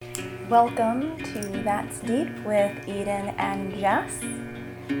Welcome to That's Deep with Eden and Jess.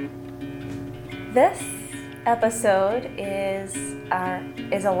 This episode is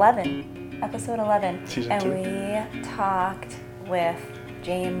 11, episode 11. Season and 2. We talked with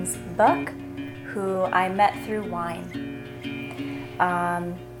James Buck, who I met through wine.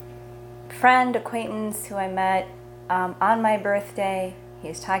 Friend, acquaintance who I met on my birthday. He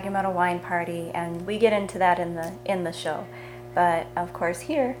was talking about a wine party, and we get into that in the show. But of course,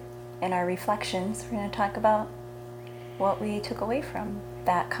 here in our reflections, we're going to talk about what we took away from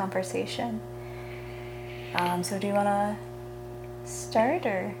that conversation. So do you want to start,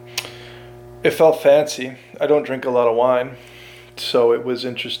 or? It felt fancy. I don't drink a lot of wine, so it was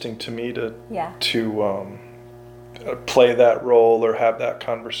interesting to me to play that role or have that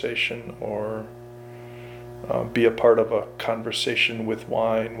conversation or be a part of a conversation with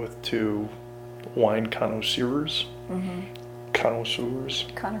wine with two wine connoisseurs. Mm-hmm. Connoisseurs.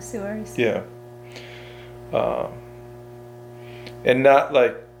 Yeah. And not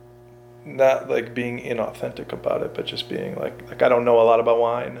like being inauthentic about it, but just being like I don't know a lot about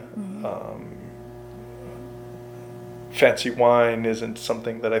wine. Mm-hmm. Fancy wine isn't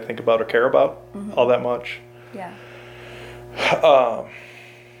something that I think about or care about all that much. Yeah.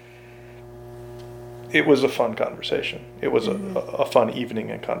 It was a fun conversation. It was a fun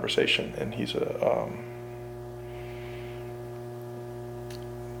evening and conversation, and he's a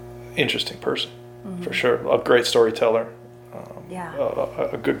interesting person for sure. A great storyteller.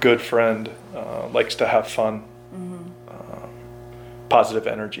 A good friend. Likes to have fun. Positive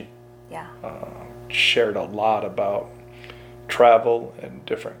energy. Yeah. Shared a lot about travel and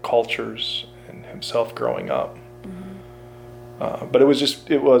different cultures and himself growing up. But it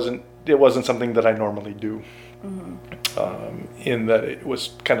wasn't something that I normally do. In that it was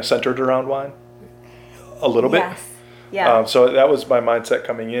kind of centered around wine a little bit. Yes. Yeah. So that was my mindset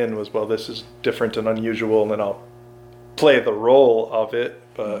coming in was, well, this is different and unusual, and I'll play the role of it,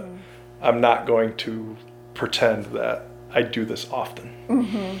 but I'm not going to pretend that I do this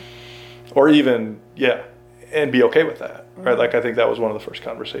often. Or even, and be okay with that, right? Like, I think that was one of the first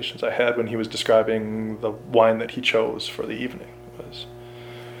conversations I had when he was describing the wine that he chose for the evening. Was,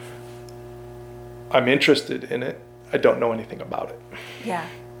 I'm interested in it. I don't know anything about it. Yeah.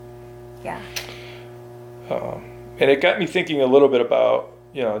 Yeah. And it got me thinking a little bit about,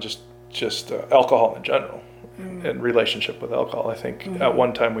 just alcohol in general and relationship with alcohol. I think at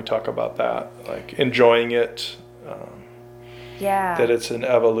one time we talk about that, like enjoying it. That it's an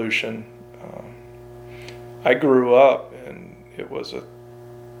evolution. I grew up and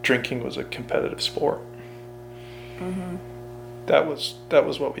drinking was a competitive sport. That was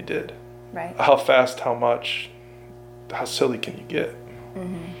what we did. Right. How fast, how much, how silly can you get?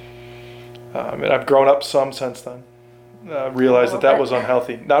 And I've grown up some since then. Realized that was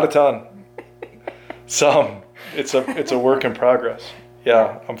unhealthy. Not a ton. Some. It's a work in progress.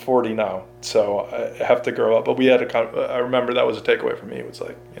 Yeah, I'm 40 now, so I have to grow up. But we had I remember that was a takeaway for me. It was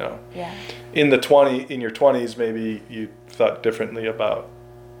like, in your 20s, maybe you thought differently about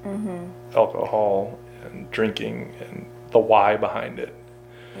alcohol and drinking and the why behind it.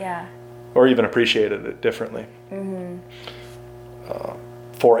 Yeah. Or even appreciated it differently.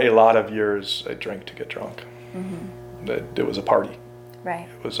 For a lot of years, I drank to get drunk. It was a party. Right.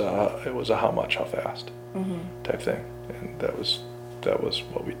 It was a how much, how fast type thing, and that was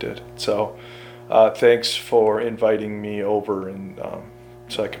what we did. So, thanks for inviting me over, and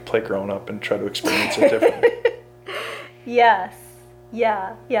so I could play grown up and try to experience it differently. Yes.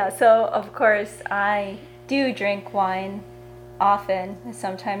 Yeah. So of course I do drink wine often.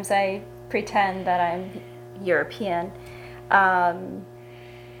 Sometimes I pretend that I'm European.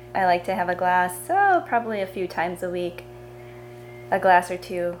 I like to have a glass, probably a few times a week, a glass or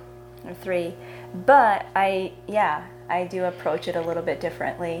two or three. But I do approach it a little bit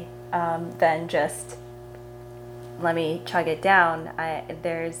differently than just let me chug it down.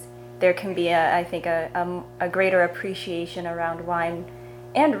 There can be I think a greater appreciation around wine,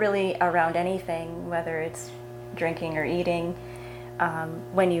 and really around anything, whether it's drinking or eating,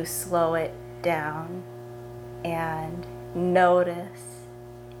 when you slow it down and notice.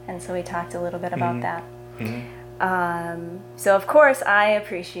 And so we talked a little bit about that. So of course I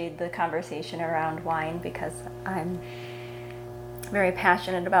appreciate the conversation around wine because I'm very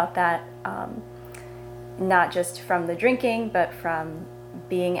passionate about that, not just from the drinking, but from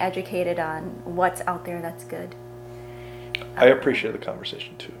being educated on what's out there that's good. I appreciate the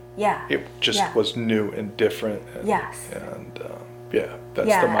conversation too. Yeah. It just was new and different. And, yes. And that's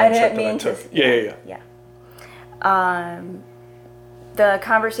the I mindset didn't that I mean took. to. Yeah. The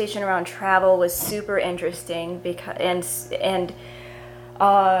conversation around travel was super interesting because and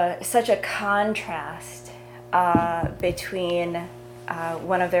such a contrast between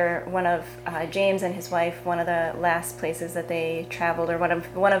one of James and his wife. One of the last places that they traveled, or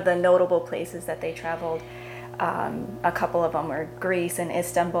one of the notable places that they traveled. A couple of them were Greece and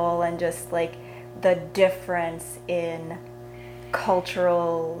Istanbul, and just like the difference in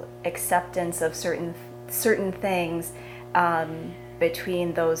cultural acceptance of certain things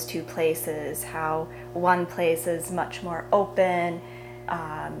between those two places. How one place is much more open,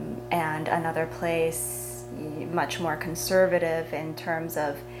 and another place much more conservative in terms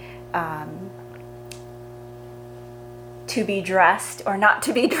of to be dressed or not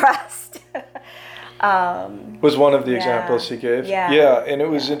to be dressed. Was one of the examples he gave. Yeah. And it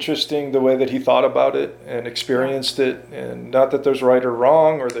was interesting the way that he thought about it and experienced it, and not that there's right or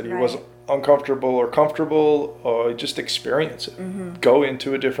wrong, or that he wasn't uncomfortable or comfortable, or just experience it. Go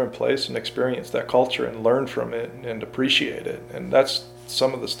into a different place and experience that culture and learn from it and appreciate it. And that's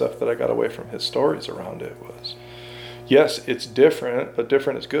some of the stuff that I got away from his stories around it was, yes, it's different, but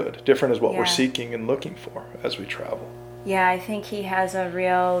different is good. Different is what we're seeking and looking for as we travel. Yeah, I think he has a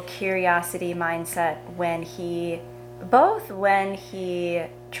real curiosity mindset when he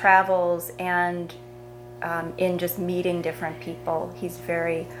travels and in just meeting different people. He's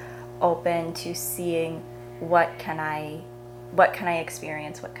very open to seeing what can I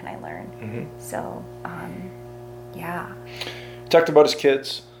experience, what can I learn. So, yeah. Talked about his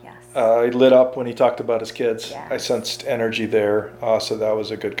kids. Yes. He lit up when he talked about his kids. Yes. I sensed energy there, so that was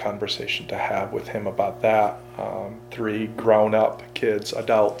a good conversation to have with him about that. 3 grown-up kids,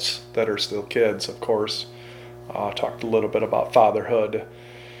 adults that are still kids, of course. Talked a little bit about fatherhood,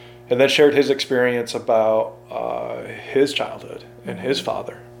 and then shared his experience about his childhood and his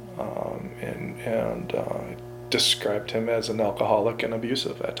father, and described him as an alcoholic and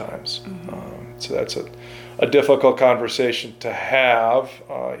abusive at times. So that's a difficult conversation to have.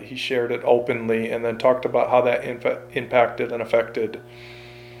 He shared it openly, and then talked about how that impacted and affected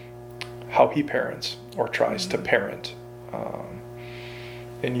how he parents or tries to parent.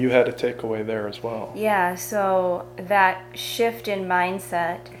 And you had a takeaway there as well. Yeah, so that shift in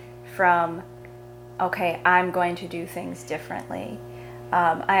mindset from, okay, I'm going to do things differently.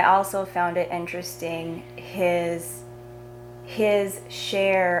 I also found it interesting his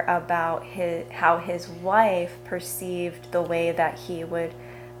share about how his wife perceived the way that he would,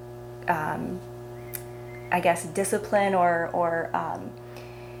 I guess, discipline or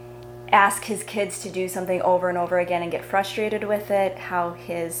ask his kids to do something over and over again and get frustrated with it. How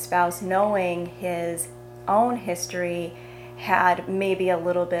his spouse, knowing his own history, had maybe a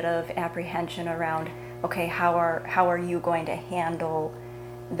little bit of apprehension around, okay, how are you going to handle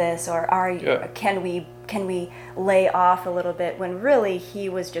this, or can we lay off a little bit, when really he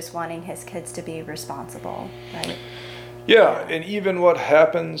was just wanting his kids to be responsible, right? Yeah, and even what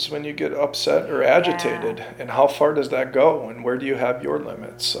happens when you get upset or agitated, and how far does that go, and where do you have your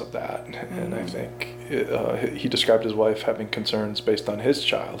limits of that? And I think he described his wife having concerns based on his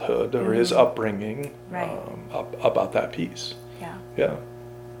childhood or his upbringing, about that piece.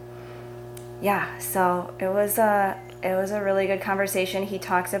 Yeah, so it was a really good conversation. He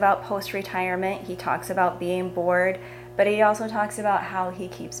talks about post-retirement, he talks about being bored, but he also talks about how he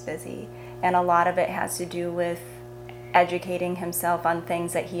keeps busy, and a lot of it has to do with educating himself on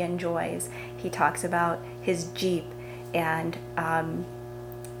things that he enjoys. He talks about his Jeep and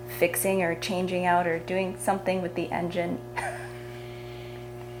fixing or changing out or doing something with the engine.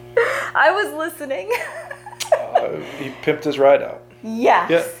 I was listening. He pimped his ride out.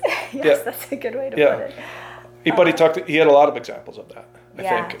 Yes. Yes, that's a good way to put it. He had a lot of examples of that, I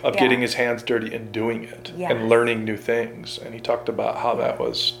think, of Yeah. getting his hands dirty and doing it and learning new things. And he talked about how that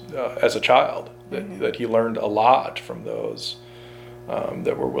was, as a child, that he learned a lot from those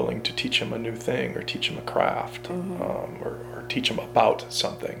that were willing to teach him a new thing or teach him a craft, or teach him about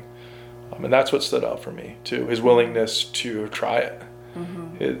something. And that's what stood out for me, too. His willingness to try it,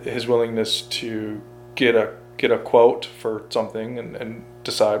 his willingness to get a quote for something and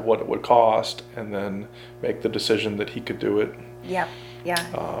decide what it would cost, and then make the decision that he could do it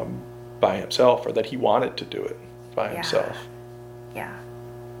by himself, or that he wanted to do it by himself.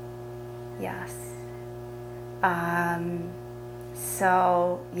 Yes.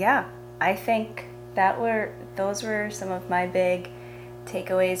 So I think those were some of my big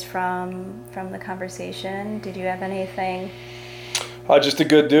takeaways from the conversation. Did you have anything? Just a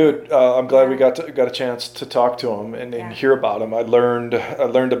good dude. I'm glad we got a chance to talk to him and hear about him. I learned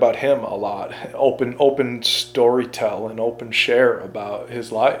about him a lot. Open storytell and open share about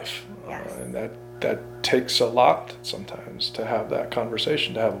his life, and that takes a lot sometimes to have that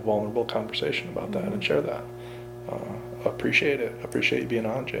conversation, to have a vulnerable conversation about that and share that. appreciate it. Appreciate you being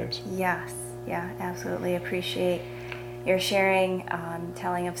on, James. Yes, yeah, absolutely appreciate your sharing,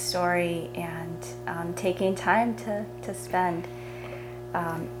 telling of story, and taking time to spend.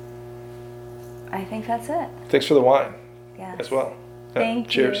 I think that's it. Thanks for the wine Yes. as well. Thank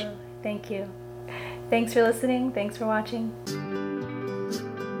Cheers. you. Thank you. Thanks for listening. Thanks for watching.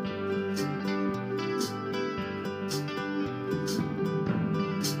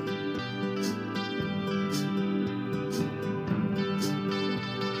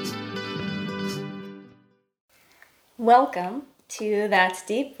 Welcome to That's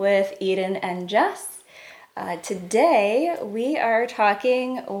Deep with Eden and Jess. Today we are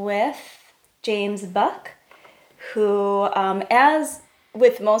talking with James Buck, who, as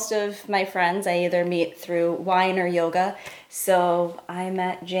with most of my friends, I either meet through wine or yoga. So I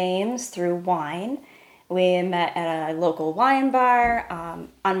met James through wine. We met at a local wine bar.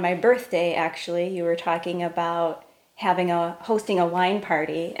 On my birthday, actually, you were talking about hosting a wine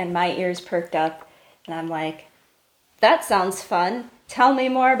party, and my ears perked up, and I'm like, that sounds fun. Tell me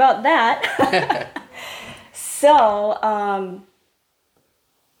more about that. So,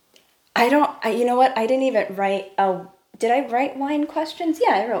 you know what? I didn't even write did I write wine questions?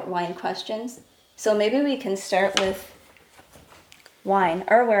 Yeah, I wrote wine questions. So maybe we can start with wine,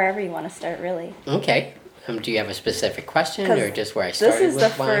 or wherever you want to start, really. Okay. Do you have a specific question, or just where I started This is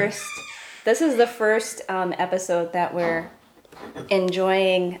with the wine? This is the first episode that we're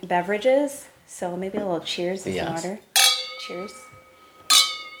enjoying beverages. So maybe a little cheers is in Yes. order. Cheers.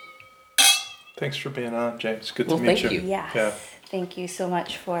 Thanks for being on, James. Good Well, to meet thank you. you. Yes. Yeah. Thank you so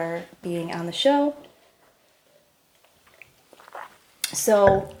much for being on the show.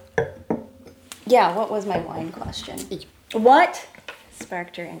 So, yeah, what was my wine question? What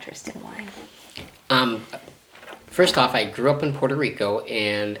sparked your interest in wine? First off, I grew up in Puerto Rico,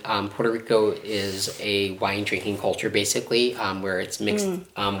 and Puerto Rico is a wine drinking culture, basically, where it's mixed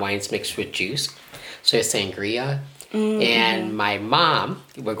wines mixed with juice. So it's sangria. And my mom,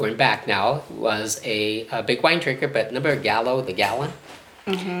 we're going back now, was a big wine drinker, but remember Gallo, the gallon?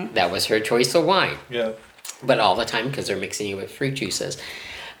 That was her choice of wine. Yeah. But all the time, because they're mixing it with fruit juices.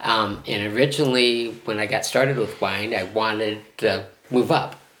 And originally, when I got started with wine, I wanted to move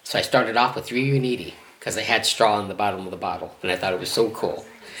up. So I started off with 3 Uniti, because they had straw in the bottom of the bottle, and I thought it was so cool.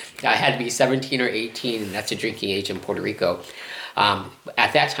 I had to be 17 or 18, and that's the drinking age in Puerto Rico.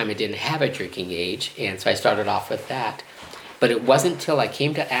 At that time, I didn't have a drinking age, and so I started off with that. But it wasn't until I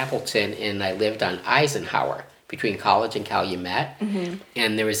came to Appleton and I lived on Eisenhower between College and Calumet.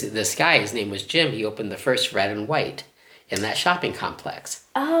 And there was this guy, his name was Jim, he opened the first Red and White in that shopping complex.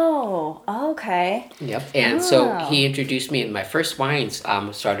 Oh, okay. Yep. And so he introduced me, and my first wines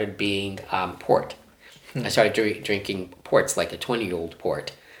started being port. I started drinking ports, like a 20-year-old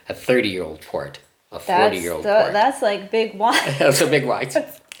port, a 30-year-old port, a 40-year-old port. That's like big wine. Those are big wines.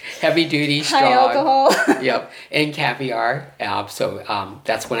 Heavy duty, strong. High alcohol. Yep. And caviar. So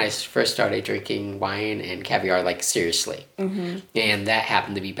that's when I first started drinking wine and caviar, like, seriously. And that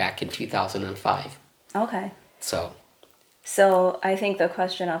happened to be back in 2005. Okay. So I think the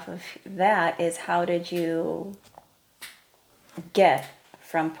question off of that is, how did you get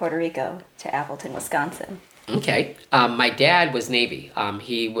from Puerto Rico to Appleton, Wisconsin? Okay. My dad was Navy.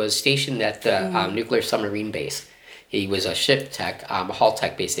 He was stationed at the nuclear submarine base. He was a ship tech, a hull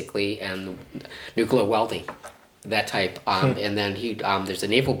tech basically, and nuclear welding, that type. And then there's a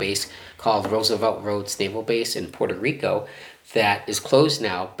naval base called Roosevelt Roads Naval Base in Puerto Rico that is closed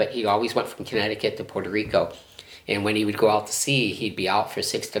now, but he always went from Connecticut to Puerto Rico. And when he would go out to sea, he'd be out for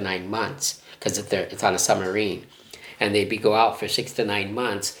 6 to 9 months, because it's on a submarine. And they'd go out for 6 to 9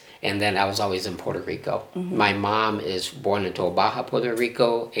 months, and then I was always in Puerto Rico. My mom is born in Toa Baja, Puerto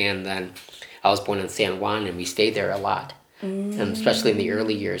Rico, and then I was born in San Juan, and we stayed there a lot, and especially in the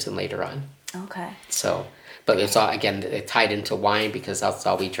early years and later on. Okay. So, but it's all, again, it tied into wine, because that's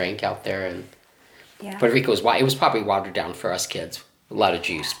all we drank out there. And Yeah. Puerto Rico was wine. It was probably watered down for us kids, a lot of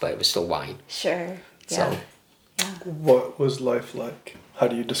juice, but it was still wine. Sure. So. Yeah. What was life like? How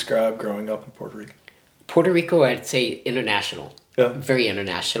do you describe growing up in Puerto Rico? Puerto Rico, I'd say international. Yeah. Very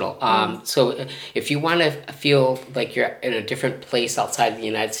international. So if you want to feel like you're in a different place outside the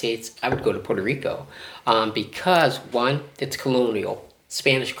United States, I would go to Puerto Rico. Because, one, it's colonial,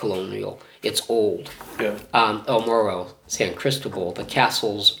 Spanish colonial. It's old. Yeah. El Morro, San Cristobal, the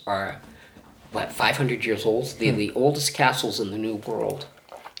castles are, 500 years old? They're the oldest castles in the New World.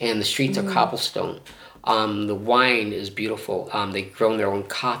 And the streets are cobblestone. The wine is beautiful. They've grown their own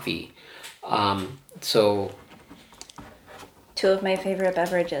coffee. So... Two of my favorite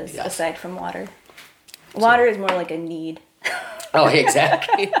beverages, Yes. aside from water. Water is more like a need. Oh,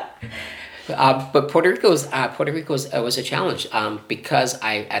 exactly. But Puerto Rico's was a challenge because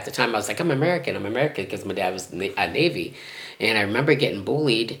at the time I was like, I'm American because my dad was Navy, and I remember getting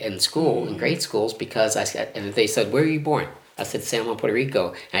bullied in school, in grade schools, because I said, and they said, where are you born? I said San Juan, Puerto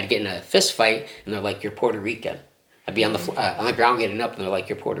Rico, and I'd get in a fist fight, and they're like, you're Puerto Rican. I'd be on the ground getting up, and they're like,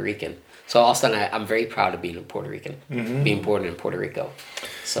 you're Puerto Rican. So all of a sudden, I'm very proud of being a Puerto Rican, being born in Puerto Rico.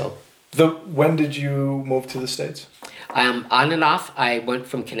 So. When did you move to the States? On and off. I went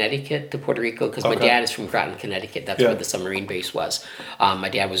from Connecticut to Puerto Rico because my dad is from Groton, Connecticut. That's where the submarine base was. My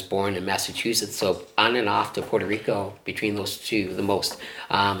dad was born in Massachusetts, so on and off to Puerto Rico between those two the most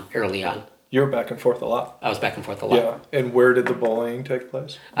early on. You were back and forth a lot. I was back and forth a lot. Yeah. And where did the bullying take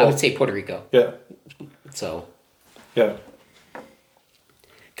place? I would say Puerto Rico. Yeah. So. Yeah.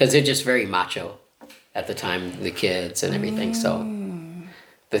 Because they're just very macho at the time, the kids and everything. So.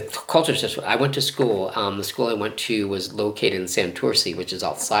 The culture's just. I went to school. The school I went to was located in Santurce, which is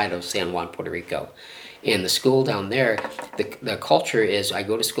outside of San Juan, Puerto Rico. And the school down there, the culture is I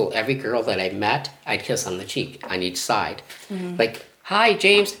go to school. Every girl that I met, I'd kiss on the cheek on each side, like hi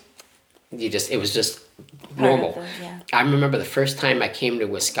James. It was just normal. I remember the first time I came to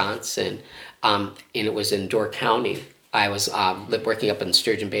Wisconsin, and it was in Door County. I was working up in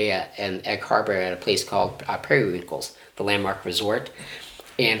Sturgeon Bay and Egg Harbor at a place called Periwinkles, the landmark resort.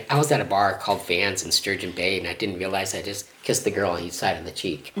 And I was at a bar called Vans in Sturgeon Bay, and I didn't realize I just kissed the girl on each side of the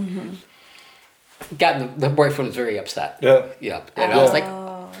cheek. The boyfriend was very upset. Yeah. Yeah. And I was like,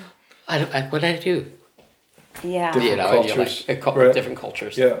 what did I do? Yeah. Different cultures. Right. Different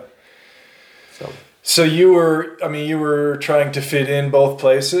cultures. Yeah. So you were trying to fit in both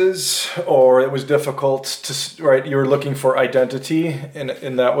places, or it was difficult to, right? You were looking for identity, and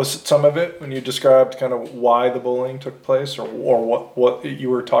that was some of it when you described kind of why the bullying took place, or what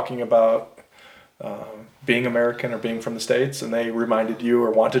you were talking about, being American or being from the States, and they reminded you or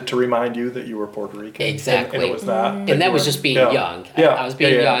wanted to remind you that you were Puerto Rican. Exactly. And it was that. And that was just being young. Yeah. I was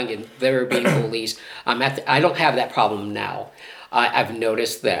being young, and they were being bullies. I don't have that problem now. I've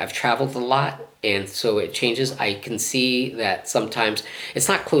noticed that I've traveled a lot, and so it changes. I can see that sometimes it's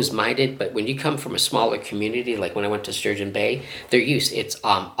not closed-minded, but when you come from a smaller community, like when I went to Sturgeon Bay, it's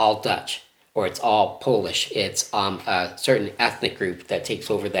all Dutch or it's all Polish. It's a certain ethnic group that takes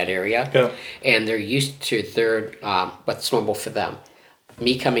over that area, and they're used to what's normal for them.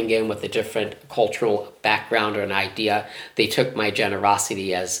 Me coming in with a different cultural background or an idea, they took my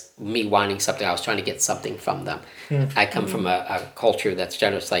generosity as me wanting something. I was trying to get something from them. I come from a culture that's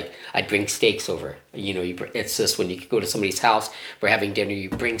generous. Like I'd bring steaks over. It's just when you go to somebody's house, we're having dinner, you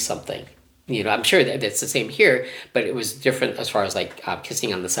bring something. I'm sure that it's the same here, but it was different as far as like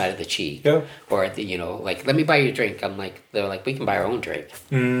kissing on the side of the cheek, or like let me buy you a drink. They're like we can buy our own drink,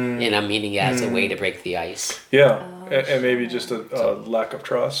 and I'm meaning it as a way to break the ice. Yeah, and maybe just a lack of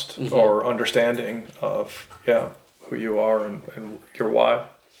trust or understanding of who you are and your why.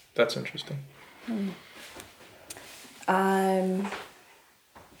 That's interesting.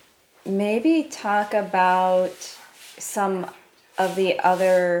 Maybe talk about some of the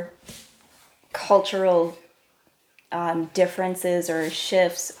other cultural differences or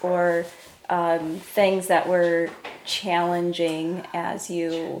shifts or things that were challenging as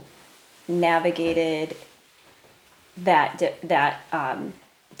you navigated that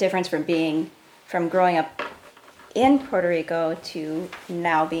difference from growing up in Puerto Rico to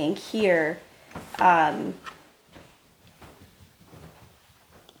now being here.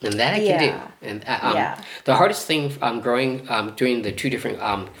 And that I can do. And the hardest thing doing the two different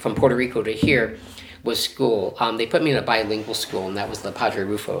from Puerto Rico to here was school. They put me in a bilingual school, and that was the Padre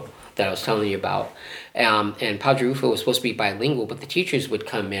Rufo that I was telling you about. And Padre Rufo was supposed to be bilingual, but the teachers would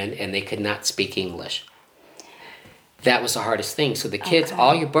come in and they could not speak English. That was the hardest thing. So the kids,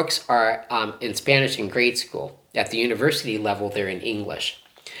 all your books are in Spanish in grade school. At the university level, they're in English.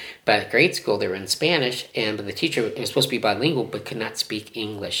 But at grade school, they were in Spanish, and the teacher was supposed to be bilingual but could not speak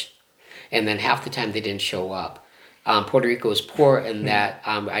English. And then half the time they didn't show up. Puerto Rico was poor in that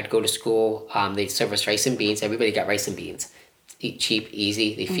I'd go to school, they'd serve us rice and beans. Everybody got rice and beans. Eat cheap,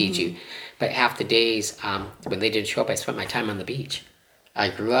 easy, they feed you. But half the days, when they didn't show up, I spent my time on the beach. I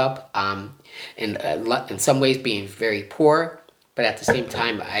grew up in some ways being very poor, but at the same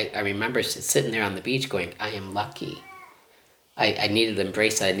time, I remember sitting there on the beach going, I am lucky. I needed to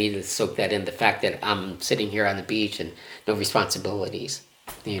embrace that. I needed to soak that in, the fact that I'm sitting here on the beach and no responsibilities,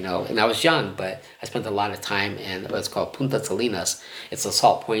 And I was young, but I spent a lot of time in what's called Punta Salinas. It's a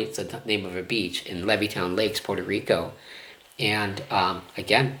salt point. It's the name of a beach in Levittown Lakes, Puerto Rico. And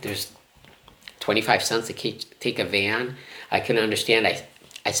again, there's 25 cents to take a van. I can understand.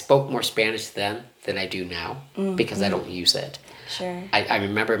 I spoke more Spanish then than I do now because I don't use it. Sure. I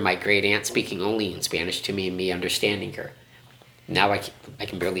remember my great aunt speaking only in Spanish to me and me understanding her. Now I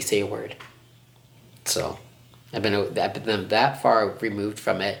can barely say a word. So I've been that far removed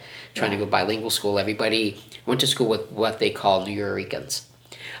from it, trying to go bilingual school. Everybody went to school with what they call New Yorkers.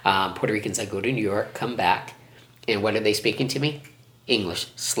 Puerto Ricans that go to New York, come back, and what are they speaking to me? English,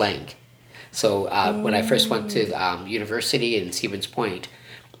 slang. So when I first went to university in Stevens Point,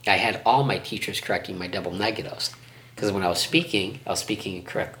 I had all my teachers correcting my double negatives. Because when I was speaking in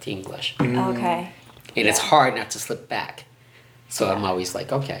correct English. Okay. And it's hard not to slip back. So I'm always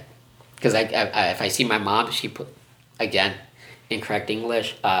like, okay. Because if I see my mom, she put, again, incorrect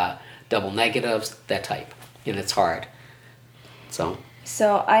English, double negatives, that type. And it's hard.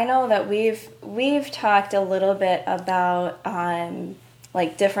 So I know that we've talked a little bit about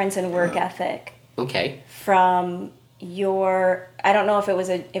like difference in work ethic. Okay. From your, I don't know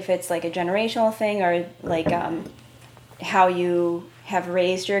if it's like a generational thing or like how you have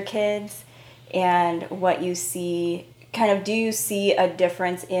raised your kids and what you see. Kind of, do you see a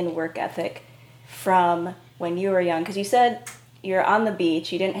difference in work ethic from when you were young? Because you said you're on the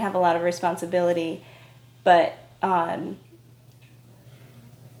beach, you didn't have a lot of responsibility, but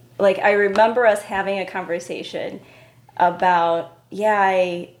like I remember us having a conversation about,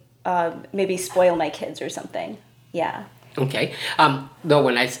 I maybe spoil my kids or something. Yeah. Okay. No,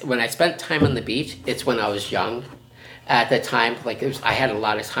 when I spent time on the beach, it's when I was young. At the time, I had a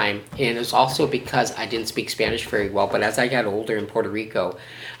lot of time, and it was also because I didn't speak Spanish very well. But as I got older in Puerto Rico,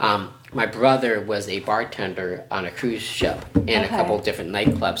 my brother was a bartender on a cruise ship and a couple of different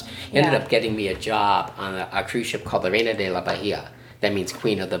nightclubs. He ended up getting me a job on a cruise ship called the Reina de la Bahia. That means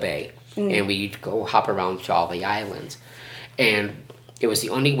Queen of the Bay. And we'd go hop around to all the islands. And it was the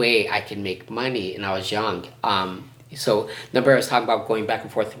only way I could make money, and I was young. So remember I was talking about going back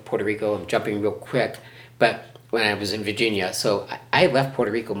and forth in Puerto Rico. I'm jumping real quick, but when I was in Virginia, so I left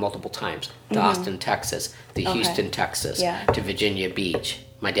Puerto Rico multiple times, to Austin, Texas, to Houston, Texas, to Virginia Beach.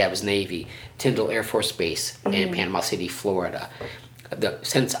 My dad was Navy, Tyndall Air Force Base, in Panama City, Florida.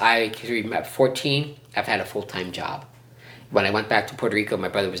 Since I can remember 14, I've had a full-time job. When I went back to Puerto Rico, my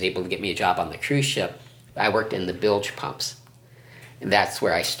brother was able to get me a job on the cruise ship. I worked in the bilge pumps. And that's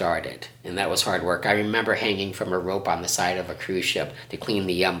where I started. And that was hard work. I remember hanging from a rope on the side of a cruise ship to clean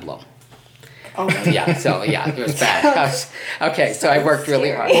the emblem. Oh. It was bad. Okay, so I worked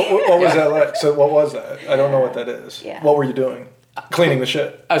really hard. What was that like? So what was that? I don't know what that is. Yeah. What were you doing? Cleaning the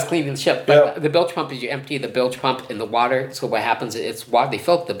ship. I was cleaning the ship. But the bilge pump is you empty the bilge pump in the water. So what happens is it's water. They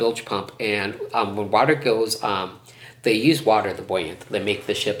fill up the bilge pump, and when water goes, they use water, the buoyant. They make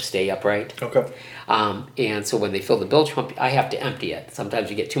the ship stay upright. Okay. And so when they fill the bilge pump, I have to empty it. Sometimes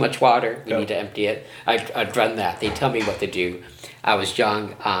you get too much water. You need to empty it. I'd run that. They tell me what to do. I was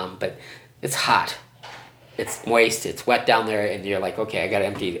young, but it's hot. It's moist. It's wet down there, and you're like, okay, I got to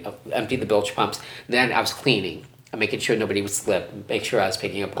empty the bilge pumps. Then I was cleaning. I'm making sure nobody would slip. Make sure I was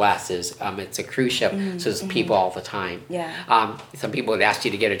picking up glasses. It's a cruise ship, so there's people all the time. Yeah. Some people would ask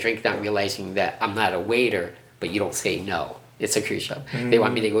you to get a drink, not realizing that I'm not a waiter, but you don't say no. It's a cruise ship. They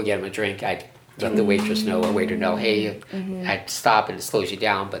want me to go get them a drink. I'd let the waitress know or waiter know, hey, I'd stop and it slows you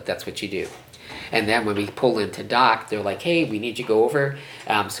down, but that's what you do. And then when we pull into dock, they're like, hey, we need you to go over.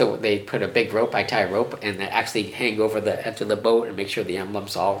 So they put a big rope, I tie a rope, and they actually hang over the edge of the boat and make sure the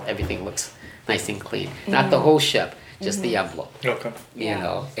emblem's everything looks nice and clean. Not the whole ship, just the emblem. Okay. You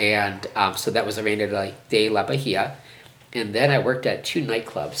know, and so that was the Reina de la Bahia. And then I worked at 2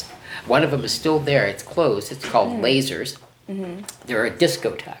 nightclubs. One of them is still there. It's closed. It's called Lasers. There are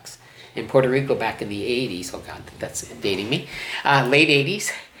discotheques. In Puerto Rico back in the 80s, oh God, that's dating me, late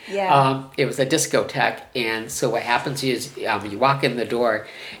 80s. Yeah. It was a discotheque, and so what happens is you walk in the door,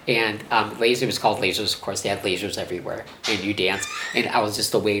 and Lasers was called Lasers. Of course, they had lasers everywhere, and you dance. And I was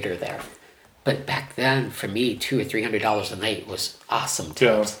just a waiter there. But back then, for me, $200 or $300 a night was awesome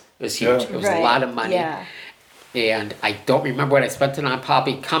tips. It was huge. It was a lot of money. Yeah. And I don't remember what I spent it on.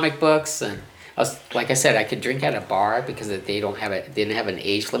 Probably comic books, and like I said, I could drink at a bar because they didn't have an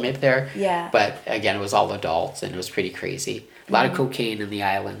age limit there. Yeah. But again, it was all adults, and it was pretty crazy. A lot of cocaine in the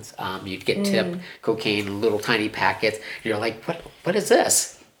islands. You'd get tipped cocaine in little tiny packets. You're like, what is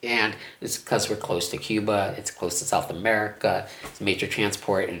this? And it's because we're close to Cuba. It's close to South America. It's a major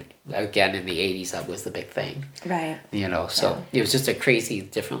transport. And again, in the 80s, that was the big thing. Right. You know, so it was just a crazy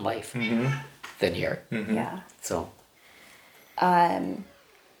different life than here. Yeah. So.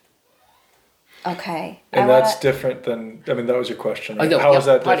 Okay. And that's different than, I mean, that was your question. Right? Oh, no, How is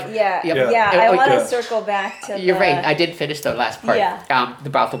that different? I want to circle back to You're right. I did finish the last part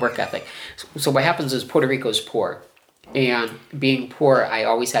about the work ethic. So what happens is Puerto Rico is poor. And being poor, I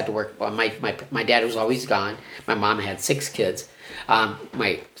always had to work. Well, my dad was always gone. My mom had 6 kids.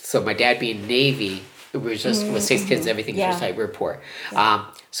 My dad being Navy, it was just with 6 kids, everything was Yeah. just like we're poor.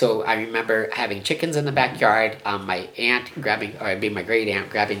 So I remember having chickens in the backyard. My aunt grabbing, or it'd be my great aunt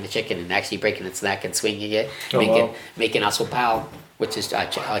grabbing the chicken and actually breaking its neck and swinging it, Oh, wow. making asopao, which is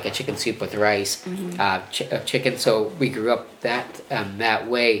like a chicken soup with rice, chicken. So we grew up that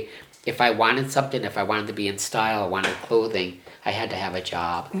way. If I wanted something, if I wanted to be in style, I wanted clothing, I had to have a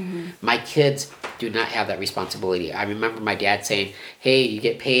job. My kids do not have that responsibility. I remember my dad saying, "Hey, you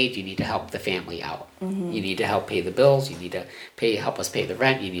get paid, you need to help the family out. You need to help pay the bills. You need to help us pay the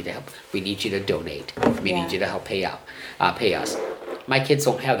rent. You need to help. We need you to donate. We need you to help pay us." My kids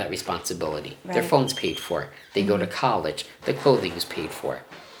don't have that responsibility. Their Right. phone's paid for. They go to college. The clothing is paid for.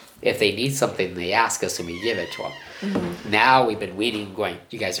 If they need something, they ask us and we give it to them. Now we've been waiting, going,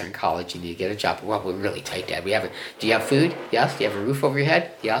 "You guys are in college, you need to get a job." "Well, we're really tight, Dad. Do you have food?" "Yes." "Do you have a roof over your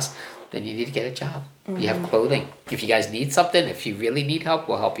head?" "Yes." "Then you need to get a job. You have clothing. If you guys need something, if you really need help,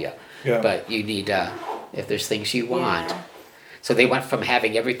 we'll help you. Yeah. But you need, if there's things you want." Yeah. So they went from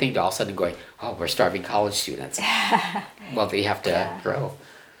having everything to all of a sudden going, "Oh, we're starving college students." Well, they have to grow.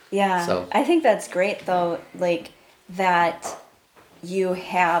 Yeah. So- I think that's great though, like that you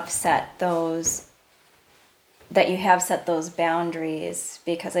have set those boundaries,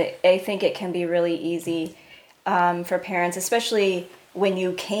 because I think it can be really easy for parents, especially when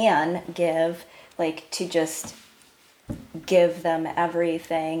you can give, like to just give them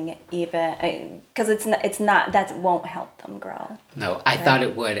everything, even because it's not that won't help them grow. No, I thought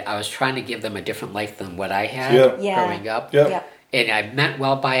it would. I was trying to give them a different life than what I had Yeah. Yeah. growing up. Yeah. Yep. And I meant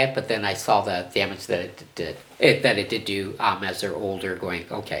well by it, but then I saw the damage that it did do as they're older, going,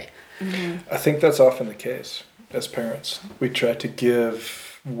 okay. I think that's often the case as parents. We try to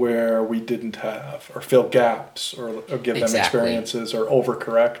give where we didn't have, or fill gaps, or give them Exactly. experiences, or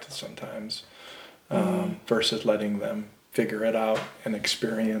overcorrect sometimes, versus letting them figure it out and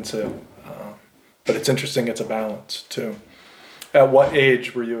experience it. But it's interesting, it's a balance too. At what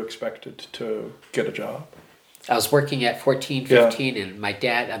age were you expected to get a job? I was working at 14, 15, and my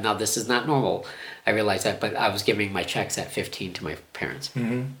dad, and now this is not normal, I realized that, but I was giving my checks at 15 to my parents.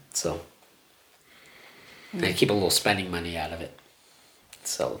 So, and I keep a little spending money out of it.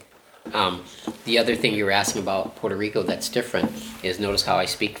 So, the other thing you were asking about Puerto Rico that's different is notice how I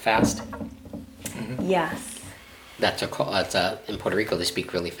speak fast. Yes. In Puerto Rico they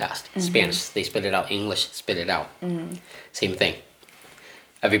speak really fast. Spanish, they spit it out. English, spit it out. Same thing.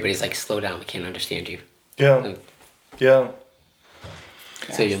 Everybody's like, "Slow down, we can't understand you." Yeah. Yeah.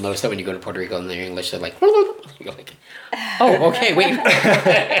 So you'll notice that when you go to Puerto Rico and they're English, they're like, you're like, "Oh, okay, wait."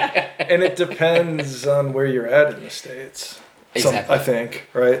 And it depends on where you're at in the States. Exactly. I think,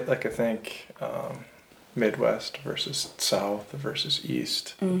 right? Like I think Midwest versus South versus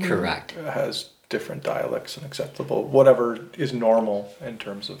East Correct. has different dialects and acceptable, whatever is normal in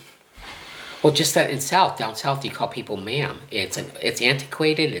terms of. Well, just that down south, you call people ma'am. It's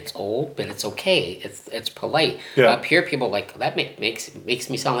antiquated, it's old, but it's okay. It's polite. Yeah. Up here, people like that makes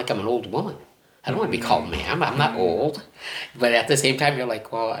me sound like I'm an old woman. I don't want to be called ma'am. I'm not old, but at the same time, you're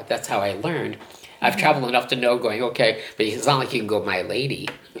like, well, that's how I learned. I've traveled enough to know, going, okay, but it's not like you can go, "My lady,"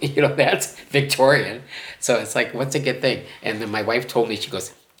 that's Victorian. So it's like, what's a good thing? And then my wife told me, she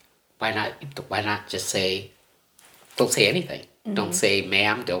goes, why not just say, don't say anything. Don't say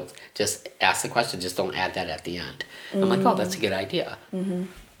ma'am, don't just ask the question, just don't add that at the end. I'm like, oh, that's a good idea. You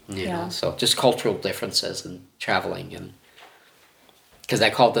Yeah. know, so just cultural differences and traveling, and because I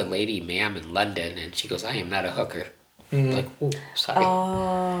called the lady ma'am in London and she goes, "I am not a hooker." I'm like, oh, sorry.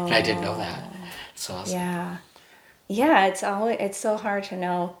 Oh. I didn't know that. So I was Yeah, it's so hard to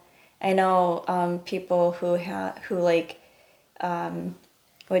know. I know people who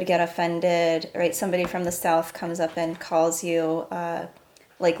would get offended, right? Somebody from the South comes up and calls you,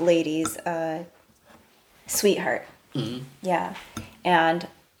 like ladies, sweetheart. Yeah, and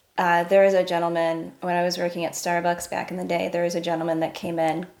there was a gentleman when I was working at Starbucks back in the day. There was a gentleman that came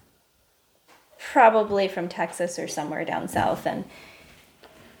in, probably from Texas or somewhere down south, and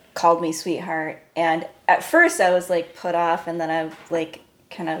called me sweetheart. And at first I was like put off, and then I like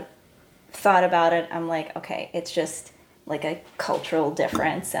kind of thought about it. I'm like, okay, it's just like a cultural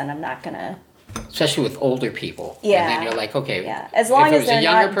difference, and I'm not gonna. especially with older people. Yeah. And then you're like, okay, Yeah, as long if it as was they're a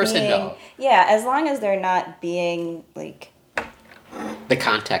younger not person, being. no. Yeah, as long as they're not being like. The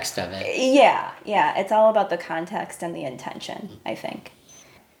context of it. Yeah, it's all about the context and the intention, I think.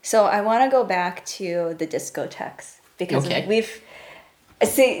 So I want to go back to the discotheques, because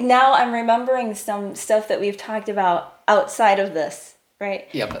Okay. now I'm remembering some stuff that we've talked about outside of this, right?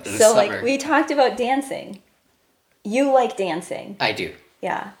 Yeah, but in the so summer, like we talked about dancing. You like dancing. I do.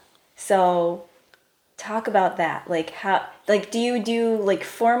 Yeah. So talk about that. Like how, like, do you do like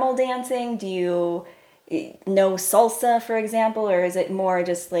formal dancing? Do you know salsa, for example, or is it more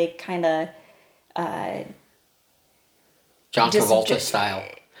just like kind of John Just- Travolta style.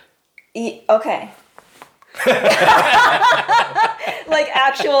 okay. Like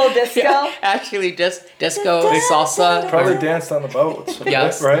actual disco? Actually, just disco, salsa. Probably danced on the boats.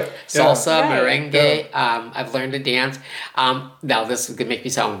 Yes. Right? Salsa, Right. merengue. I've learned to dance. Now this is gonna make me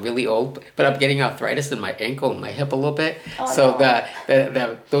sound really old, but I'm getting arthritis in my ankle and my hip a little bit. So no.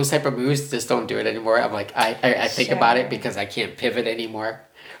 the those type of moves just don't do it anymore. I'm like I think about it Sure. because I can't pivot anymore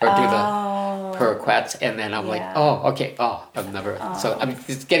or do the pirouettes, and then I'm like, Yeah. oh, okay, I've never. So I'm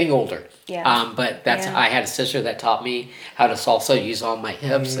just getting older. Yeah. But that's Yeah. I had a sister that taught me how to salsa, use all my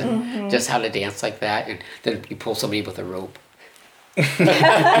hips, and just how to dance like that, and then you pull somebody with a rope.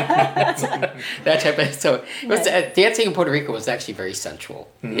 That type of it was dancing in Puerto Rico was actually very sensual.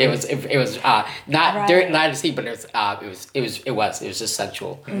 It was not Right. during not at sea, but it was just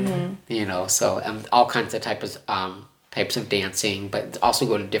sensual. You know, so all kinds of types of dancing, but also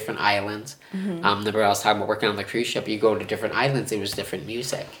go to different islands. Remember I was talking about working on the cruise ship. You go to different islands, it was different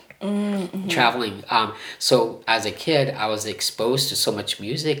music. Traveling. So as a kid, I was exposed to so much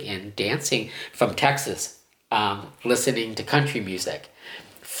music and dancing from Texas, listening to country music.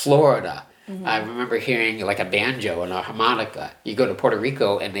 Florida, I remember hearing like a banjo and a harmonica. You go to Puerto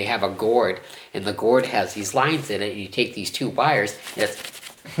Rico and they have a gourd, and the gourd has these lines in it, and you take these two wires,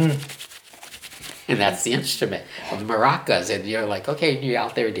 and and that's the instrument of the maracas, and you're like, okay, you're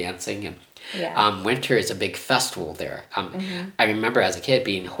out there dancing, and Yeah. winter is a big festival there. I remember as a kid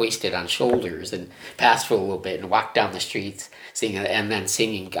being hoisted on shoulders and passed for a little bit and walked down the streets singing, and then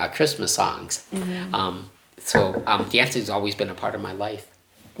singing Christmas songs. Dancing's always been a part of my life.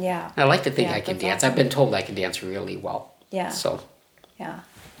 Yeah. I like to think Yeah, I can that's dance. awesome. I've been told I can dance really well. Yeah. So Yeah.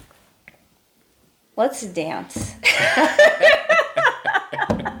 Let's dance.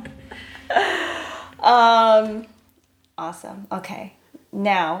 Awesome. Okay.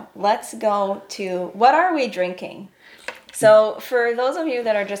 Now, let's go to what are we drinking? So, for those of you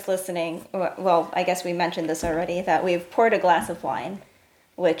that are just listening, well, I guess we mentioned this already, that we've poured a glass of wine,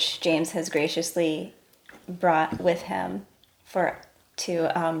 which James has graciously brought with him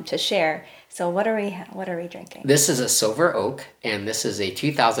to share. So, what are we drinking? this is a Silver Oak, and this is a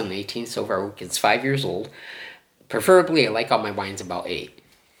 2018 Silver Oak. It's 5 years old. Preferably, I like all my wines about 8.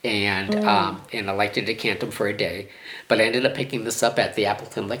 And I like to decant them for a day, but I ended up picking this up at the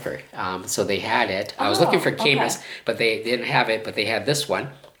Appleton Liquor. So they had it. I was looking for okay. Camus, but they didn't have it. But they had this one,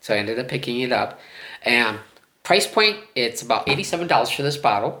 so I ended up picking it up. And price point, it's about $87 for this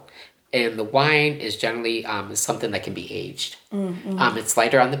bottle, and the wine is generally is something that can be aged. It's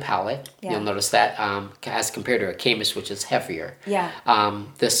lighter on the palate. Yeah. You'll notice that as compared to a Camus, which is heavier. Yeah.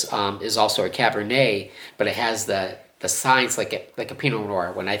 This is also a Cabernet, but it has the signs like a Pinot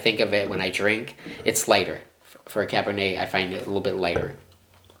Noir. When I think of it, when I drink, it's lighter. For a Cabernet, I find it a little bit lighter.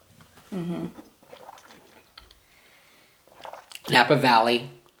 Napa Valley,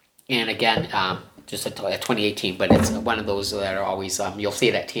 and again, just a 2018, but it's one of those that are always, you'll see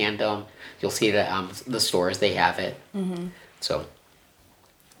it at Tandem, you'll see it at the stores, they have it. So,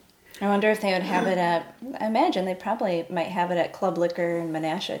 I wonder if they would have it at, I imagine they probably might have it at Club Liquor in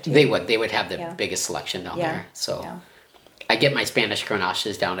Menasha too. they would have the Yeah. biggest selection down Yeah. there. So, Yeah. I get my Spanish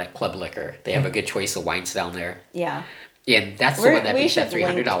Grenaches down at Club Liquor. They have a good choice of wines down there. Yeah. And that's the We're- one that we beats that should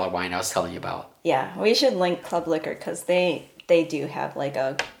link- $300 wine I was telling you about. Yeah, we should link Club Liquor because they do have like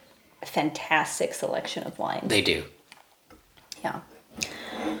a fantastic selection of wines. They do. Yeah.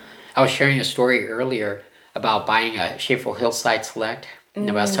 I was sharing a story earlier about buying a Schaefer Hillside Select. And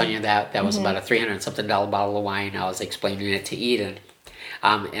I was telling you that was about a $300 something bottle of wine. I was explaining it to Eden.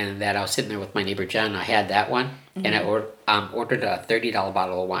 And that I was sitting there with my neighbor Jen. I had that one, and I ordered a $30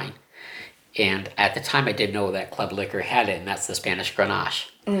 bottle of wine. And at the time, I didn't know that Club Liquor had it, and that's the Spanish Grenache.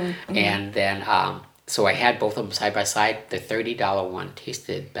 And then, so I had both of them side by side. The $30 one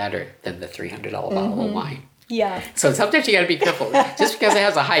tasted better than the $300 bottle of wine. Yeah. So sometimes you got to be careful. Just because it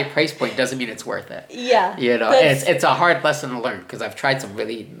has a high price point doesn't mean it's worth it. Yeah. You know, That's- it's a hard lesson to learn because I've tried some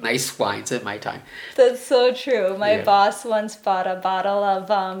really nice wines in my time. That's so true. My Yeah. boss once bought a bottle of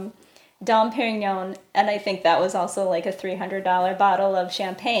Dom Perignon, and I think that was also like a $300 bottle of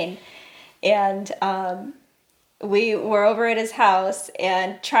champagne. And we were over at his house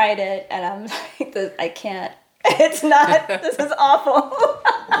and tried it, and I'm like, I can't It's not, this is awful.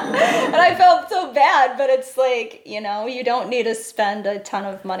 And I felt so bad, but it's like, you know, you don't need to spend a ton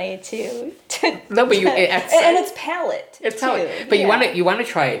of money to No, but and it's palate. It's too. palate. But you want to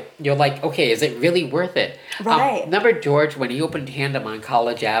try it. You're like, okay, is it really worth it? Right. Remember George when he opened Tandem on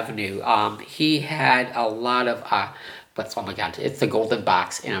College Avenue? He had a lot of oh my God, it's the Golden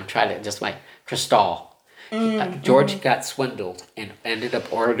Box, and I'm trying to just like Cristal. George got swindled and ended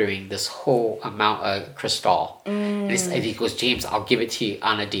up ordering this whole amount of Cristal. And he goes, James, I'll give it to you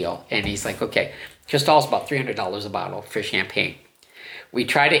on a deal. And he's like, okay, Cristal's about $300 a bottle for champagne. We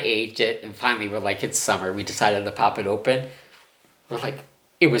tried to age it, and finally we're like, it's summer. We decided to pop it open. We're like,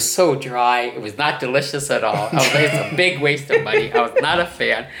 it was so dry. It was not delicious at all. I was like, it's a big waste of money. I was not a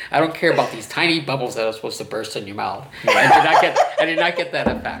fan. I don't care about these tiny bubbles that are supposed to burst in your mouth. I did not get that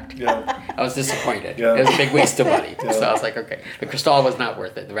effect. Yeah. I was disappointed. Yeah. It was a big waste of money. Yeah. So I was like, okay, the Cristal was not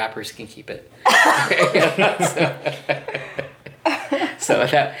worth it. The wrappers can keep it. so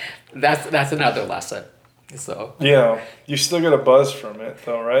that's another lesson. So Yeah. You still get a buzz from it,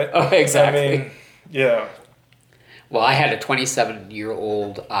 though, right? Oh, exactly. I mean, yeah. Well, I had a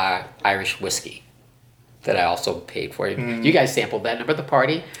 27-year-old Irish whiskey that I also paid for. You guys sampled that. Remember the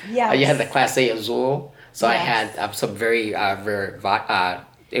party? Yes. You had the Class A Azul. So I Yes. had some very rare,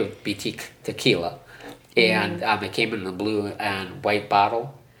 it would be tequila. And it came in a blue and white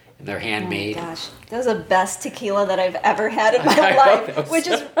bottle. And they're handmade. Oh my gosh, that was the best tequila that I've ever had in my I know, life. that was Which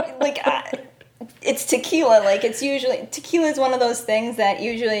is like, it's tequila. Like it's usually tequila is one of those things that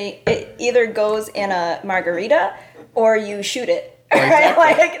usually it either goes in a margarita or you shoot it. Right? Exactly.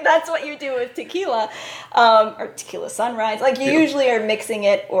 Like that's what you do with tequila, or tequila sunrise. Like you usually are mixing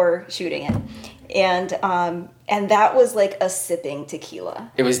it or shooting it, and that was like a sipping tequila.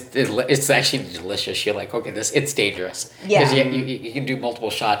 It's actually delicious. You're like, okay, it's dangerous. Yeah. Because you can do multiple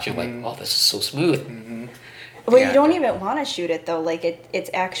shots. You're like, oh, this is so smooth. Well, Yeah. you don't even want to shoot it though. Like it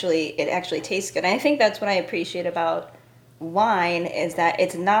actually tastes good. And I think that's what I appreciate about wine is that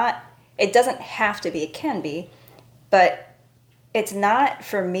it doesn't have to be. It can be, but it's not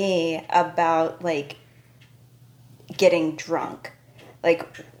for me about like getting drunk. Like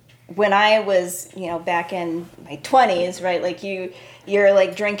when I was, back in my 20s, right? Like you're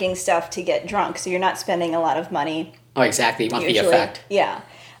like drinking stuff to get drunk, so you're not spending a lot of money. Oh, exactly. You want the Usually. effect. Yeah.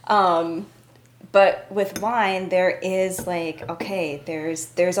 But with wine, there is like, okay,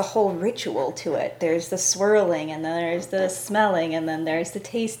 there's a whole ritual to it. There's the swirling, and then there's the smelling, and then there's the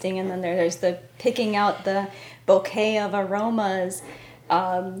tasting, and then there's the picking out the bouquet of aromas.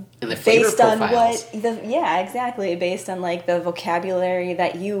 And the flavor Based on profiles. exactly. Based on like the vocabulary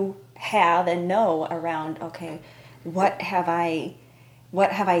that you have and know around, okay, what have I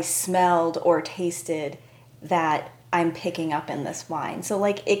smelled or tasted that I'm picking up in this wine? So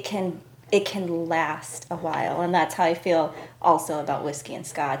like it can last a while, and that's how I feel also about whiskey and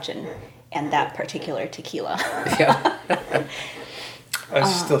scotch and that particular tequila. Yeah. I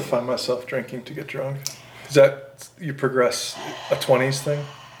still find myself drinking to get drunk. Is that you progress a 20s thing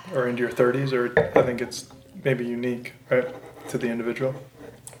or into your 30s, or I think it's maybe unique, right, to the individual?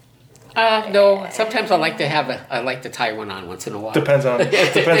 No. Sometimes I like to tie one on once in a while. Depends on the mood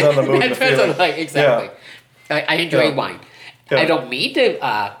and the Depends on feeling. exactly. I enjoy Yeah. wine. Yeah. I don't mean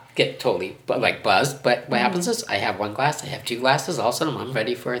to get totally buzzed, but what happens is I have one glass, I have two glasses, all of a sudden I'm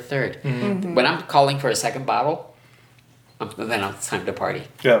ready for a third. When I'm calling for a second bottle, then it's time to party.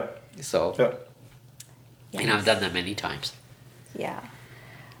 Yeah. So, Yeah. and I've done that many times. Yeah.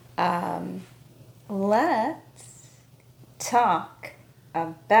 Let's talk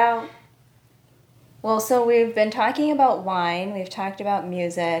about. Well, so we've been talking about wine. We've talked about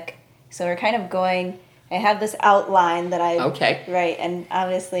music. So we're kind of going. I have this outline that I. Okay. Right, and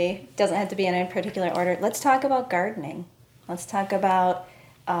obviously it doesn't have to be in any particular order. Let's talk about gardening. Let's talk about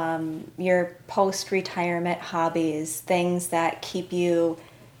your post-retirement hobbies, things that keep you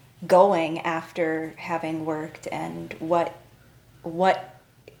going after having worked, and what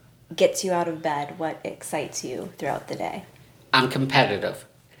gets you out of bed, what excites you throughout the day. I'm competitive,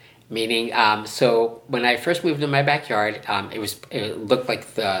 meaning so when I first moved in my backyard, it looked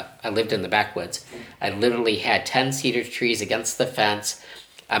like I lived in the backwoods. I literally had 10 cedar trees against the fence,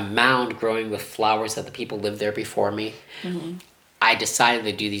 a mound growing with flowers that the people lived there before me. Mm-hmm. I decided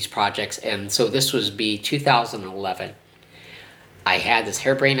to do these projects, and so this was 2011. I had this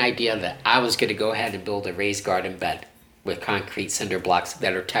harebrained idea that I was going to go ahead and build a raised garden bed with concrete cinder blocks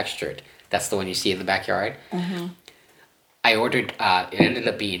that are textured. That's the one you see in the backyard. Mm-hmm. I ordered, it ended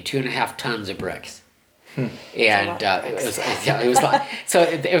up being 2.5 tons of bricks. And it was a lot. So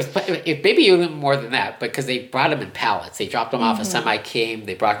it was maybe even more than that, because they brought them in pallets. They dropped them off. A semi came.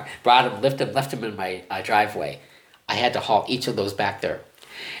 They brought them, left them in my driveway. I had to haul each of those back there.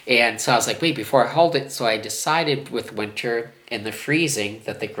 And so I was like, wait, before I hauled it, so I decided with winter and the freezing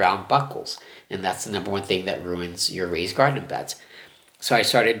that the ground buckles. And that's the number one thing that ruins your raised garden beds. So I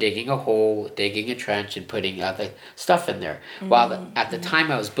started digging a hole, digging a trench, and putting other stuff in there. While at the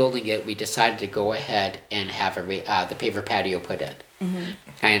time I was building it, we decided to go ahead and have the paver patio put in.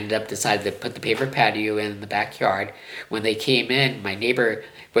 I ended up deciding to put the paver patio in the backyard. When they came in, my neighbor,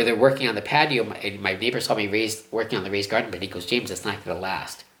 where they're working on the patio, my neighbor saw me working on the raised garden bed. He goes, James, it's not going to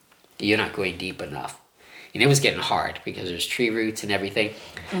last. You're not going deep enough. And it was getting hard because there's tree roots and everything.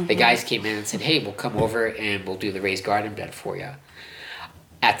 The guys came in and said, hey, we'll come over and we'll do the raised garden bed for you.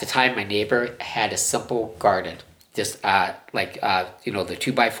 At the time, my neighbor had a simple garden, just the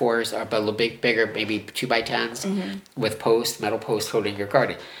 2x4s, but a little bit bigger, maybe 2x10s, with metal posts holding your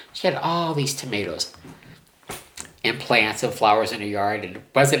garden. She had all these tomatoes and plants and flowers in her yard, and it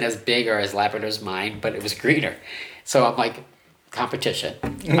wasn't as big or as elaborate as mine, but it was greener. So I'm like, competition.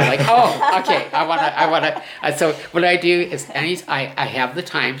 I'm like, oh, okay, I wanna. So what I do is, I have the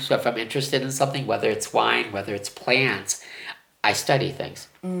time. So if I'm interested in something, whether it's wine, whether it's plants, I study things.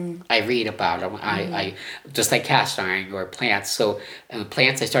 I read about them. I just like cast iron or plants. So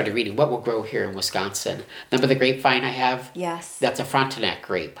plants, I started reading what will grow here in Wisconsin. Remember the grapevine I have? Yes. That's a Frontenac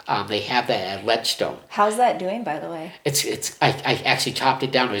grape. They have that at Ledgestone. How's that doing, by the way? I actually chopped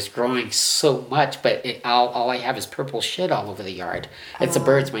it down. It was growing so much, but all I have is purple shit all over the yard. It's the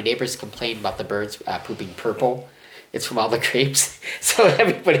birds. My neighbors complain about the birds pooping purple. It's from all the grapes. So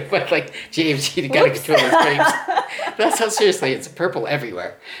everybody went like, James, you gotta control those grapes. That's how seriously, it's purple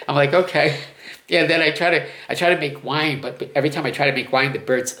everywhere. I'm like, okay. Yeah, then I try to make wine, but every time I try to make wine, the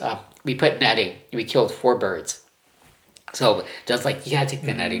birds, we put netting. We killed 4 birds. So just like, you gotta take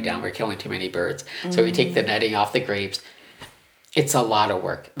the netting down. We're killing too many birds. So we take the netting off the grapes. It's a lot of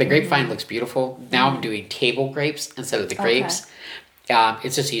work. The grapevine looks beautiful. Now I'm doing table grapes instead of the grapes.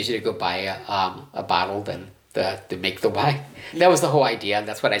 It's just easier to go buy a bottle than to make the wine. That was the whole idea.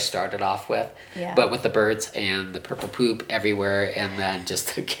 That's what I started off with. Yeah. But with the birds and the purple poop everywhere, and then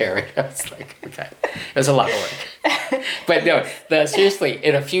just the carrot, I was like, okay, it was a lot of work. But no, seriously,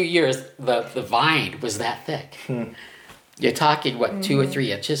 in a few years, the vine was that thick. You're talking, 2 or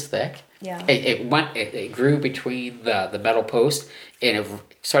 3 inches thick. Yeah. It grew between the metal post, and it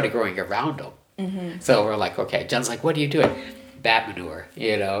started growing around them. So we're like, okay. Jen's like, what are you doing? Bat manure,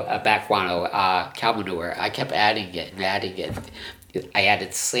 bat guano, cow manure. I kept adding it. I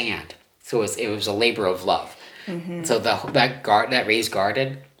added sand, so it was a labor of love. So that raised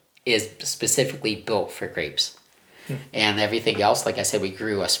garden is specifically built for grapes, and everything else. Like I said, we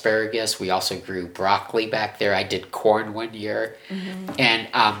grew asparagus. We also grew broccoli back there. I did corn one year, and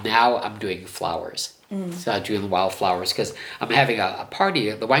now I'm doing flowers. So I'm doing wildflowers because I'm having a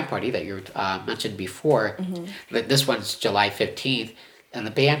party, the wine party that you mentioned before. This one's July 15th, and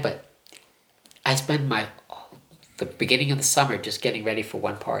the band. But I spend the beginning of the summer just getting ready for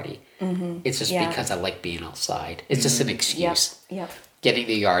one party. It's just because I like being outside. It's just an excuse. Yep. Getting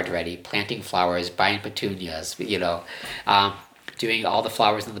the yard ready, planting flowers, buying petunias. Doing all the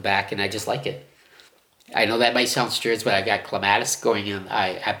flowers in the back, and I just like it. I know that might sound strange, but I got clematis going in.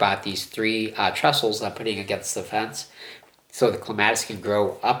 I bought these 3 trestles I'm putting against the fence so the clematis can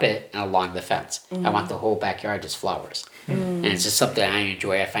grow up it and along the fence. I want the whole backyard just flowers. And it's just something I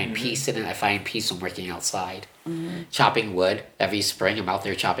enjoy. I find peace in it. I find peace in working outside. Chopping wood. Every spring I'm out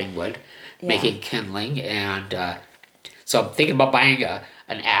there chopping wood, making kindling. And so I'm thinking about buying an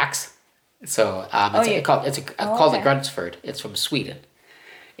axe. So it's called the Grunsford. It's from Sweden.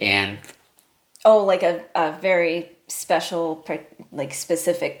 And like a very special,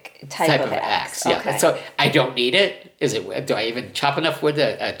 specific type of axe. Yeah. Okay. So I don't need it. Do I even chop enough wood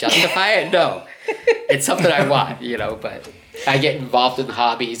to justify it? No. It's something I want, but I get involved in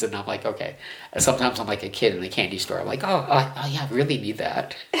hobbies and I'm like, okay. Sometimes I'm like a kid in the candy store. I'm like, oh yeah, I really need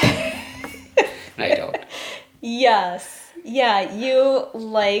that. And I don't. Yes. Yeah, you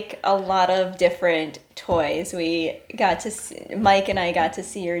like a lot of different toys. Mike and I got to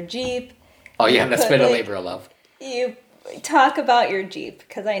see your Jeep. Oh yeah, that's been a labor of love. You talk about your Jeep,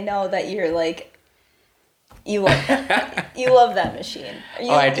 because I know that you're you love that machine.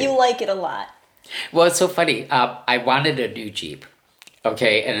 I do. You like it a lot. Well, it's so funny. I wanted a new Jeep,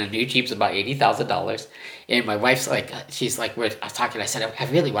 okay, and a new Jeep's about $80,000. And my wife's like, she's like, I was talking. I said, I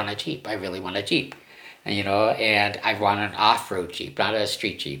really want a Jeep. And I want an off-road Jeep, not a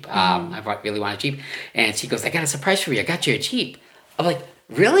street Jeep. I really want a Jeep. And she goes, I got a surprise for you. I got you a Jeep. I'm like,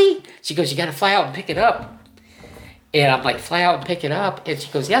 really? She goes, you got to fly out and pick it up. And I'm like, fly out and pick it up? And she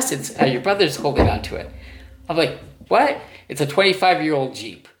goes, yes, it's your brother's holding on to it. I'm like, what? It's a 25-year-old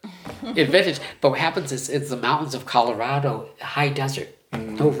Jeep. Vintage. But what happens is it's the mountains of Colorado, high desert,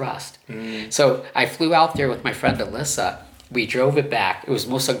 no rust. So I flew out there with my friend Alyssa. We drove it back. It was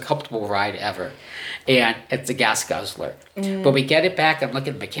the most uncomfortable ride ever. And it's a gas guzzler. But we get it back. I'm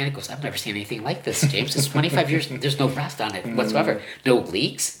looking at the mechanic goes, I've never seen anything like this, James. It's 25 years. There's no rust on it whatsoever. No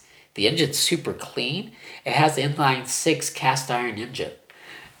leaks. The engine's super clean. It has an inline 6 cast iron engine.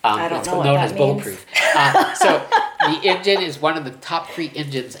 I don't it's know what known that as means. bulletproof. So the engine is one of the top 3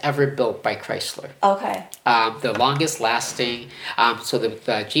 engines ever built by Chrysler. Okay. The longest lasting. So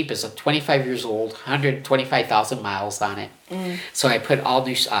the Jeep is 25 years old, 125,000 miles on it. So I put all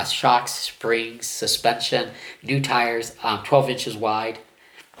new shocks, springs, suspension, new tires, 12 inches wide,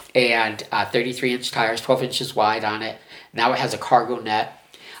 and 33-inch tires, 12 inches wide on it. Now it has a cargo net.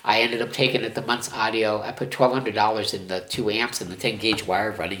 I ended up taking it the month's audio. I put $1,200 in the 2 amps and the 10-gauge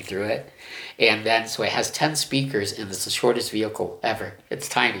wire running through it. And then, so it has 10 speakers, and it's the shortest vehicle ever. It's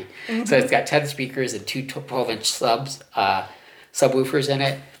tiny. So it's got 10 speakers and 2 12-inch subwoofers in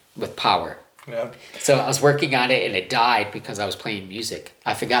it with power. Yeah. So I was working on it, and it died because I was playing music.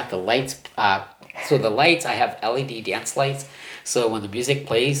 I forgot the lights. So the lights, I have LED dance lights. So when the music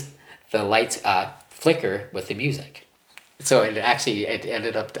plays, the lights flicker with the music. So it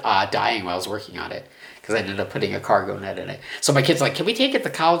ended up dying while I was working on it because I ended up putting a cargo net in it. So my kids are like, can we take it to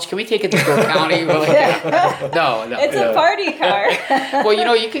college? Can we take it to Door County? We're like, no. It's a party car.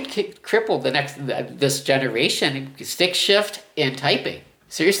 Well, you could cripple this generation, stick shift and typing.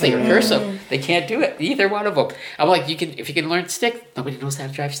 Seriously, or cursive. They can't do it. Either one of them. I'm like, if you can learn stick, nobody knows how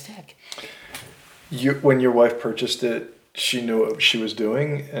to drive stick. When your wife purchased it, she knew what she was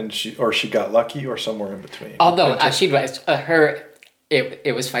doing, and she got lucky, or somewhere in between. Oh no, she was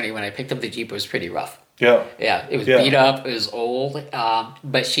It was funny when I picked up the Jeep. It was pretty rough. Yeah. Yeah, it was beat up. It was old,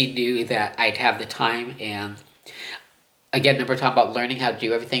 but she knew that I'd have the time. And again, we're talking about learning how to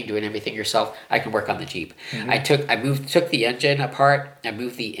do everything, doing everything yourself. I can work on the Jeep. I took the engine apart. I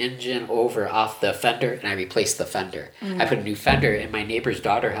moved the engine over off the fender, and I replaced the fender. I put a new fender, and my neighbor's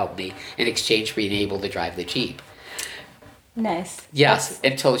daughter helped me in exchange for being able to drive the Jeep. Nice. Yes,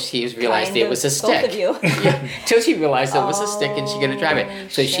 until she realized it was a stick. Both of you. Yeah, until she realized it was a stick and she's going to drive it.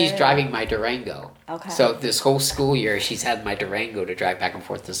 So she's sure. driving my Durango. Okay. So this whole school year, she's had my Durango to drive back and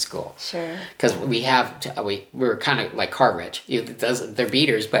forth to school. Sure. Because we're kind of like car rich. They're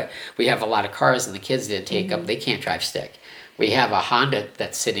beaters, but we have a lot of cars and the kids didn't take them. They can't drive stick. We have a Honda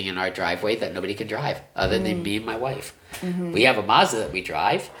that's sitting in our driveway that nobody can drive other than me and my wife. We have a Mazda that we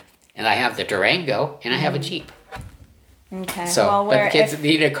drive, and I have the Durango, and I have a Jeep. Okay. So, well, but the kids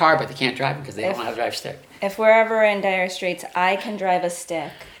need a car, but they can't drive because they don't know how to drive stick. If we're ever in dire straits, I can drive a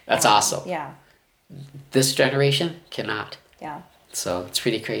stick. That's awesome. Yeah. This generation cannot. Yeah. So it's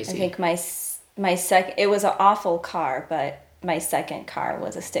pretty I crazy. think my second, it was an awful car, but my second car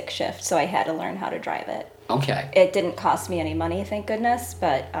was a stick shift, so I had to learn how to drive it. Okay. It didn't cost me any money, thank goodness,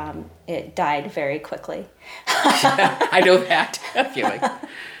 but it died very quickly. I know that feeling.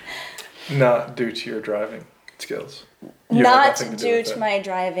 Not due to your driving skills. You had Not nothing to do due with to it. my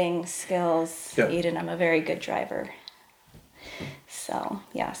driving skills, Yeah. Eden. I'm a very good driver. So,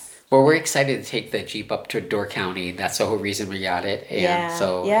 yes. Well, we're excited to take the Jeep up to Door County. That's the whole reason we got it. And Yeah.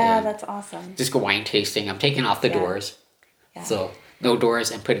 so Yeah, that's awesome. just go wine tasting. I'm taking off the Yeah. doors. Yeah. So no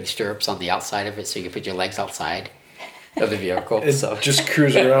doors and putting stirrups on the outside of it so you can put your legs outside of the vehicle. It So just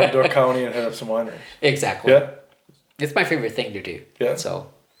cruise around Door County and head up some wineries. exactly. Yeah. It's my favorite thing to do. Yeah. So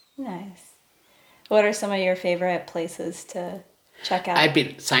Nice. What are some of your favorite places to check out? I've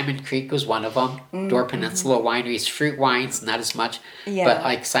been, Simon Creek was one of them. Door Peninsula wineries, fruit wines, not as much. Yeah. But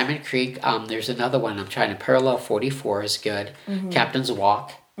like Simon Creek, there's another one I'm trying to, Parallel 44 is good. Captain's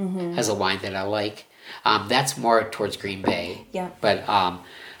Walk has a wine that I like. That's more towards Green Bay. Yeah. But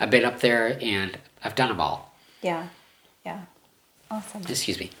I've been up there and I've done them all. Yeah. Yeah. Awesome.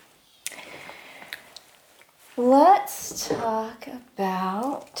 Excuse me. Let's talk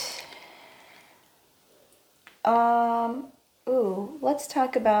about let's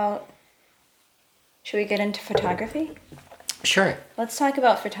talk about, should we get into photography? Sure. Let's talk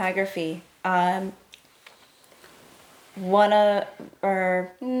about photography. How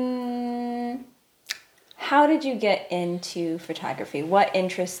did you get into photography? What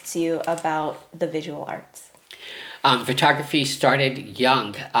interests you about the visual arts? Photography started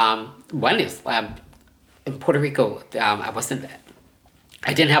young. One is in Puerto Rico.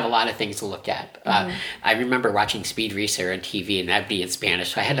 I didn't have a lot of things to look at. I remember watching Speed Racer on TV, and that'd be in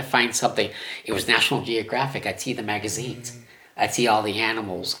Spanish. So I had to find something. It was National Geographic. I'd see the magazines. I'd see all the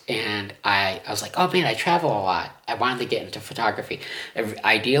animals, and I was like, oh man, I travel a lot. I wanted to get into photography.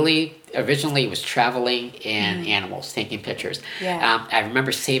 Ideally, originally it was traveling and animals, taking pictures. Yeah. I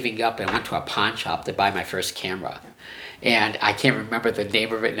remember saving up and went to a pawn shop to buy my first camera. And I can't remember the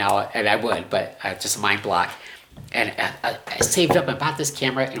name of it now, and I would, but just a mind block. And I saved up and bought this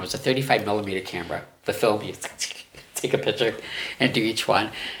camera, and it was a 35 millimeter camera. The film, you take a picture and do each one.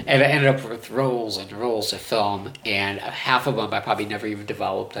 And I ended up with rolls and rolls of film, and half of them I probably never even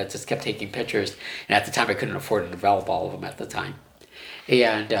developed. I just kept taking pictures, and at the time I couldn't afford to develop all of them at the time.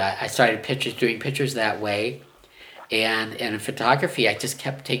 And I started doing pictures that way. And in photography, I just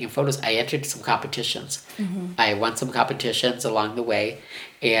kept taking photos. I entered some competitions. I won some competitions along the way,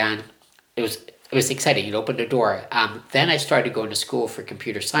 and it was exciting. It opened a door. Then I started going to school for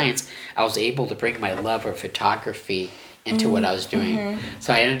computer science. I was able to bring my love of photography into what I was doing.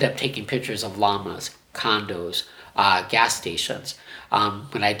 So I ended up taking pictures of llamas, condos, gas stations.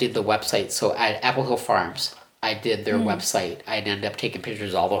 When I did the website, so at Apple Hill Farms, I did their website. I'd end up taking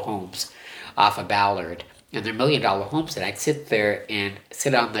pictures of all the homes off of Ballard. And they're $1 million homes, and I'd sit there and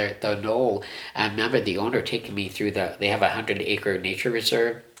sit on the knoll. I remember the owner taking me through they have a 100-acre nature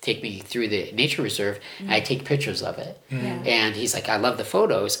reserve, take me through the nature reserve, and I take pictures of it. And he's like, I love the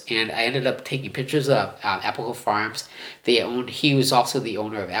photos. And I ended up taking pictures of Apple Hill Farms. He was also the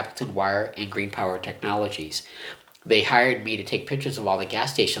owner of Appleton Wire and Green Power Technologies. They hired me to take pictures of all the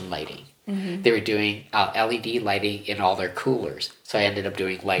gas station lighting. They were doing LED lighting in all their coolers. So I ended up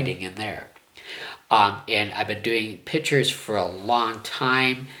doing lighting in there. And I've been doing pictures for a long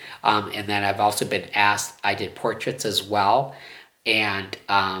time. And then I've also been asked, I did portraits as well. And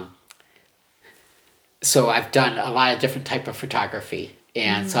so I've done a lot of different type of photography.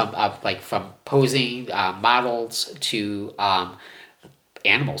 And some of like from posing models to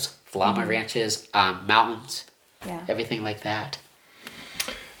animals, llama ranches, mountains, everything like that.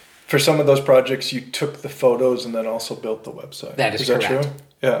 For some of those projects, you took the photos and then also built the website. That is that correct. true?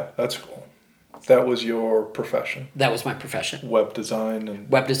 Yeah, that's cool. That was your profession. That was my profession. Web design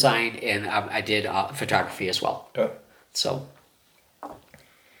and I did photography as well. Yeah. So,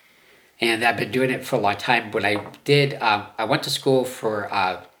 and I've been doing it for a long time. When I did, I went to school for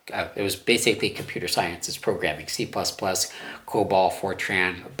it was basically computer science. It's programming, C++, COBOL,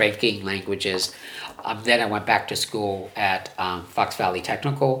 Fortran, banking languages. Then I went back to school at Fox Valley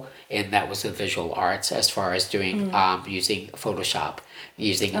Technical, and that was the visual arts as far as doing using Photoshop,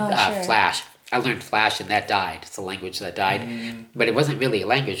 using Flash. I learned Flash, and that died. It's a language that died. But it wasn't really a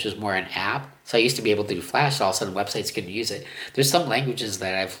language. It was more an app. So I used to be able to do Flash. All of a sudden, websites couldn't use it. There's some languages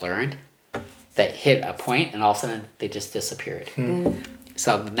that I've learned that hit a point, and all of a sudden, they just disappeared.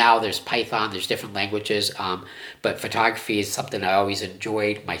 So now there's Python. There's different languages. But photography is something I always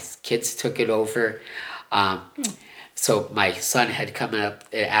enjoyed. My kids took it over. So my son had come up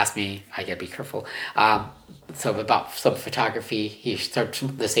and asked me, I gotta be careful, so about some photography. He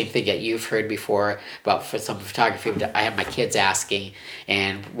started the same thing that you've heard before about for some photography. I have my kids asking,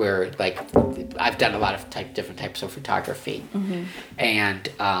 and we're like, I've done a lot of different types of photography. And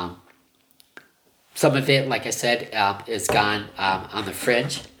some of it, like I said, is gone on the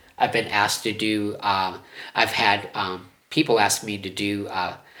fringe. I've been asked to do, I've had people ask me to do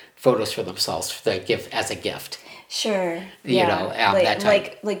photos for themselves as a gift. Sure. You know, like, that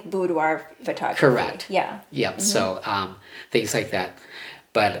type. like boudoir photography. Correct. Yeah. Yep. So things like that.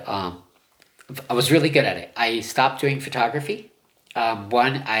 But I was really good at it. I stopped doing photography.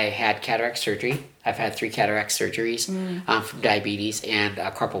 One, I had cataract surgery. I've had 3 cataract surgeries from diabetes and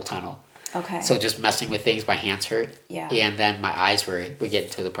carpal tunnel. Okay. So just messing with things, my hands hurt. Yeah. And then my eyes were getting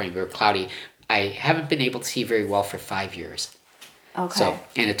to the point where they were cloudy. I haven't been able to see very well for 5 years. Okay. So,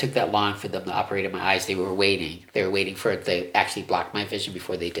 and it took that long for them to operate on my eyes. They were waiting. They were waiting for it to actually block my vision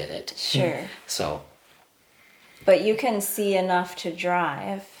before they did it. Sure. So. But you can see enough to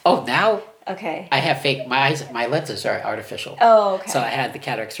drive. Oh, now Okay. I have fake, my lenses are artificial. Oh, okay. So I had the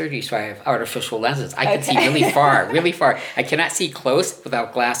cataract surgery, so I have artificial lenses. I can see really far, really far. I cannot see close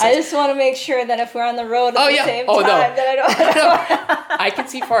without glasses. I just want to make sure that if we're on the road at the same no. time, that I don't. I can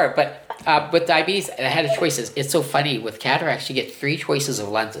see far, but with diabetes, I had choices. It's so funny, with cataracts, you get 3 choices of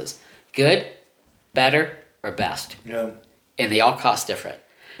lenses. Good, better, or best. Yeah. And they all cost different.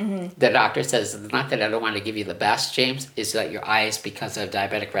 Mm-hmm. The doctor says, not that I don't want to give you the best, James, is that your eyes, because of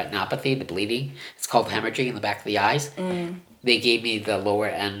diabetic retinopathy, the bleeding, it's called hemorrhaging in the back of the eyes. Mm. They gave me the lower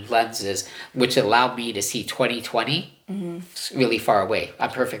end lenses, which allowed me to see 20/20 really far away.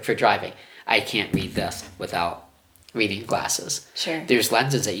 I'm perfect for driving. I can't read this without reading glasses. Sure. There's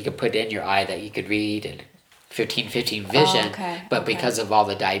lenses that you can put in your eye that you could read, and 15/15 vision, okay, but okay. because of all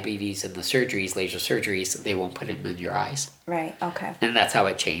the diabetes and the surgeries, laser surgeries, they won't put them in your eyes. Right. Okay. And that's how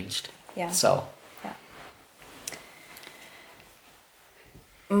it changed. Yeah. So, Yeah.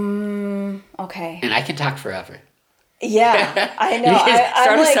 Okay. and I can talk forever. Yeah, I know. You can I'm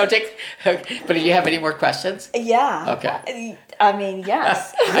start a like, subject, but do you have any more questions? Yeah. Okay. I mean,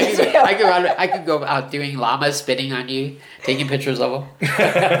 yes. I could go out doing llamas, spitting on you, taking pictures of them.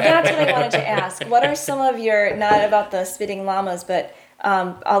 That's what I wanted to ask. What are some of your, not about the spitting llamas, but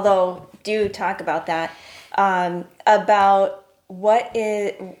although do talk about that, about what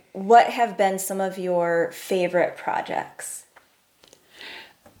have been some of your favorite projects?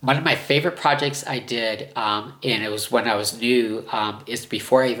 One of my favorite projects I did, and it was when I was new, is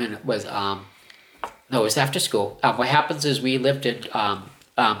before I even was, no, it was after school. What happens is we lived in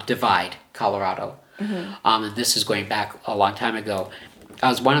Divide, Colorado. And this is going back a long time ago. I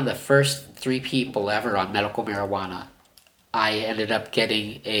was one of the first 3 people ever on medical marijuana. I ended up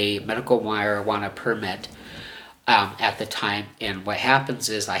getting a medical marijuana permit at the time, and what happens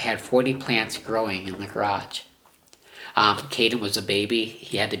is I had 40 plants growing in the garage. Caden was a baby.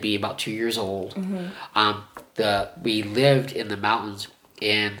 He had to be about 2 years old. We lived in the mountains,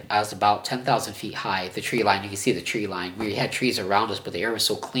 and I was about 10,000 feet high. The tree line, you can see the tree line. We had trees around us, but the air was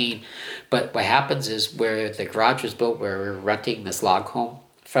so clean. But what happens is where the garage was built, where we were renting this log home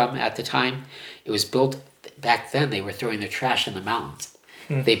from at the time, it was built back then. They were throwing their trash in the mountains.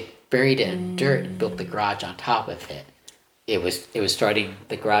 They buried it in dirt and built the garage on top of it. The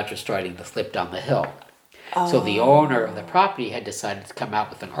garage was starting to slip down the hill. So the owner of the property had decided to come out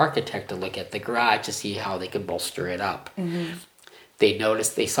with an architect to look at the garage to see how they could bolster it up.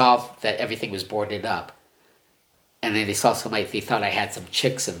 They saw that everything was boarded up. And then they thought I had some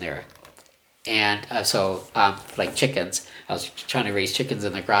chicks in there. And like chickens, I was trying to raise chickens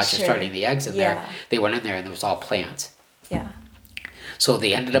in the garage and starting the eggs in there. They went in there and there was all plants. Yeah. So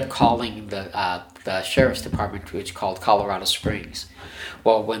they ended up calling the sheriff's department, which called Colorado Springs.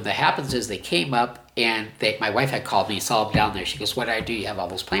 Well, when that happens is they came up and my wife had called me and saw them down there. She goes, "What did I do? You have all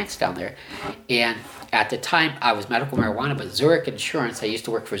those plants down there." And at the time, I was medical marijuana, but Zurich Insurance, I used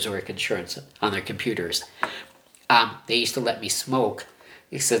to work for Zurich Insurance on their computers. They used to let me smoke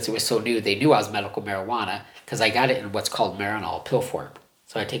since it was so new. They knew I was medical marijuana because I got it in what's called Marinol pill form.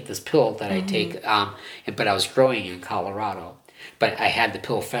 So I take this pill that I take, but I was growing in Colorado. But I had the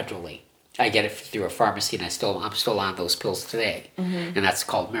pill federally. I get it through a pharmacy, and I'm still on those pills today, and that's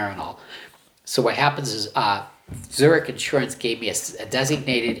called Marinol. So what happens is Zurich Insurance gave me a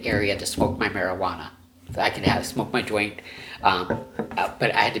designated area to smoke my marijuana. I can smoke my joint,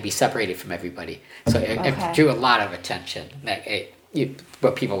 but I had to be separated from everybody. So it drew a lot of attention.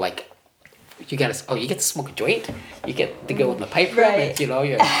 But people like, you get to smoke a joint? You get to go in the pipe room, and,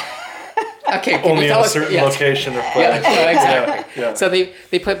 you're... Okay, only in a certain location or place. Exactly. Yeah. So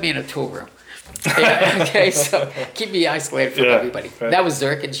they put me in a tool room. Okay, so keep me isolated from everybody. Right. That was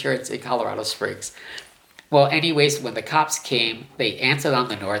Zurich Insurance in Colorado Springs. Well, anyways, when the cops came, they answered on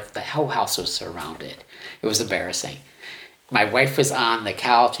the north. The whole house was surrounded. It was embarrassing. My wife was on the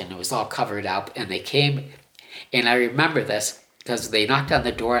couch, and it was all covered up, and they came, and I remember this because they knocked on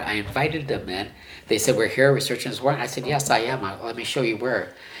the door. I invited them in. They said, "We're here, we're searching this warrant." I said, "Yes, I am. Let me show you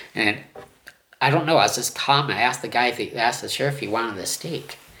where." And I don't know, I was just calm. I asked the sheriff if he wanted a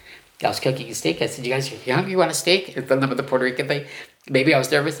steak. I was cooking a steak. I said, "You guys, you hungry? You want a steak?" It's the Puerto Rican thing. Maybe I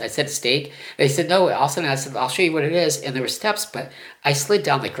was nervous. I said steak. They said no. All of a sudden I said, "I'll show you what it is." And there were steps, but I slid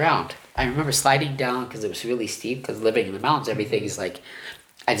down the ground. I remember sliding down because it was really steep, because living in the mountains, everything is like,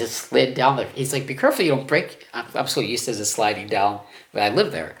 I just slid down there. He's like, "Be careful you don't break." I'm so used to just sliding down, but I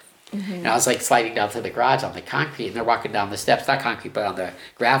live there. And I was like sliding down to the garage on the concrete, and they're walking down the steps, not concrete, but on the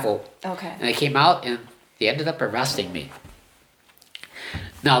gravel. Okay. And they came out, and they ended up arresting me.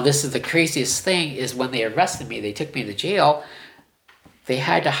 Now, this is the craziest thing, is when they arrested me, they took me to jail, they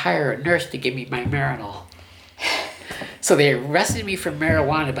had to hire a nurse to give me my Marinol. So they arrested me for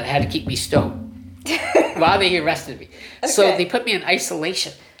marijuana, but had to keep me stoned while they arrested me. Okay. So they put me in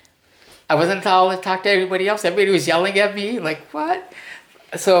isolation. I wasn't allowed to talk to everybody else. Everybody was yelling at me, like, what?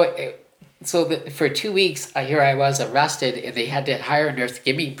 For 2 weeks, here I was arrested, and they had to hire a nurse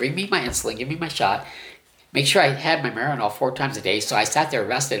to bring me my insulin, give me my shot, make sure I had my Marinol 4 times a day. So I sat there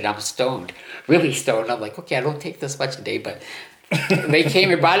arrested, and I'm stoned, really stoned. I'm like, okay, I don't take this much a day, but they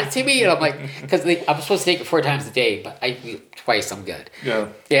came and brought it to me, and I'm like, because I'm supposed to take it 4 times a day, but twice I'm good. Yeah.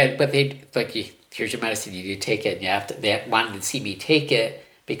 Yeah, but they like, here's your medicine, you take it, and they wanted to see me take it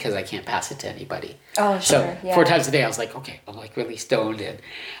because I can't pass it to anybody. Oh, sure. So 4 times a day, I was like, okay, I'm like really stoned, and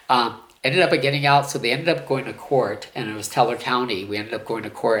ended up getting out. So they ended up going to court, and it was Teller County. We ended up going to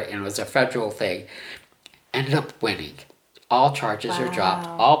court, and it was a federal thing. ended up winning. All charges are dropped.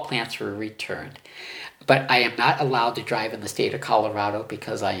 Wow. All plants were returned. But I am not allowed to drive in the state of Colorado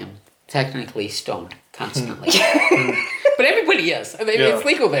because I am technically stoned constantly. But everybody is. I mean, Yeah. it's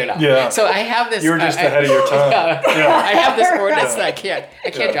legal there now. Yeah. So I have this. You were just ahead of your time. Yeah. I have this ordinance that I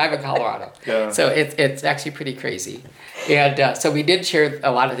can't drive in Colorado. Yeah. So it's actually pretty crazy. And so we did share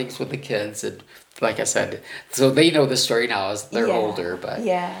a lot of things with the kids, and like I said, so they know the story now as they're Yeah. older. But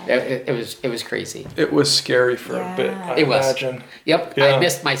Yeah. it was crazy. It was scary for a bit, Yeah. I It was. imagine. Yep, Yeah. I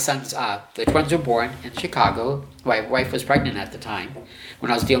missed my son's. The twins were born in Chicago. My wife was pregnant at the time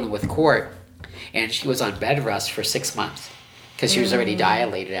when I was dealing with court, and she was on bed rest for 6 months because she was already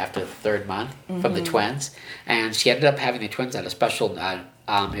dilated after the third month from the twins, and she ended up having the twins at a special.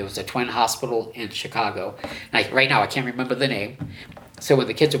 It was a twin hospital in Chicago. And right now I can't remember the name. So when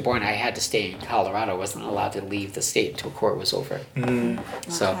the kids were born, I had to stay in Colorado. I wasn't allowed to leave the state until court was over.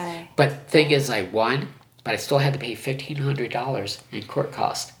 So, Okay. but thing is, I won, but I still had to pay $1,500 in court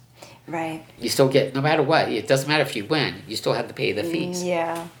costs. Right. You still get, no matter what, it doesn't matter if you win, you still have to pay the fees.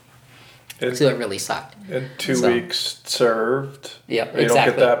 Yeah. And, So it really sucked. and 2 So- weeks served. Yep, You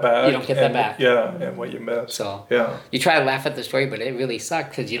exactly. don't get that back. You don't get that and- back. Yeah, and what you missed. So Yeah. you try to laugh at the story, but it really sucked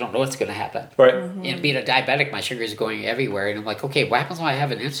because you don't know what's going to happen. Right. And being a diabetic, my sugar is going everywhere, and I'm like, okay, what happens when I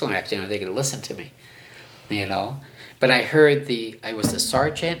have an insulin accident? Are they going to listen to me? You know. But I heard I was a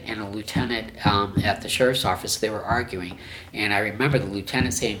sergeant and a lieutenant at the sheriff's office. They were arguing, and I remember the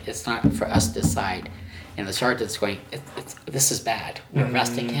lieutenant saying, "It's not for us to decide," and the sergeant's going, "This is bad. We're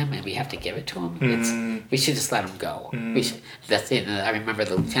arresting him, and we have to give it to him. We should just let him go." We should, that's it. And I remember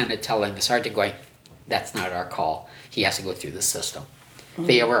the lieutenant telling the sergeant, going, "That's not our call. He has to go through the system."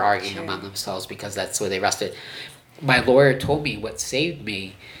 They were arguing among themselves because that's where they arrested. My lawyer told me what saved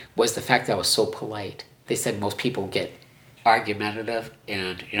me was the fact that I was so polite. They said most people get argumentative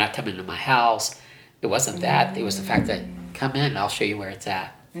and you're not coming to my house. It wasn't that. It was the fact that come in, I'll show you where it's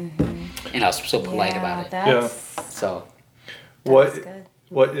at. And I was so polite about it. That's, So What good.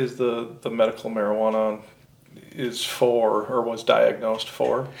 what is the medical marijuana is for or was diagnosed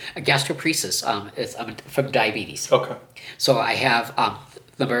for? a gastroparesis, it's from diabetes. Okay. So I have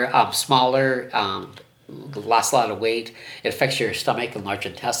smaller, lost a lot of weight. It affects your stomach and large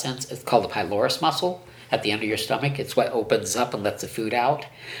intestines. It's called the pylorus muscle at the end of your stomach. It's what opens up and lets the food out.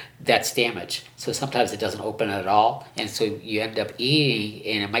 That's damaged. So sometimes it doesn't open at all. And so you end up eating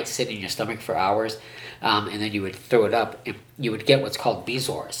and it might sit in your stomach for hours. And then you would throw it up and you would get what's called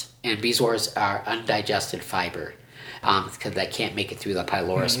bezoars. And bezoars are undigested fiber. Because that can't make it through the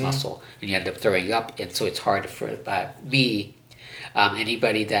pylorus muscle. And you end up throwing up. And so it's hard for me,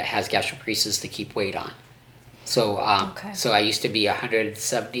 anybody that has gastroparesis to keep weight on. So Okay. so I used to be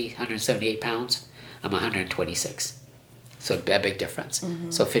 178 pounds. I'm 126. So a big difference.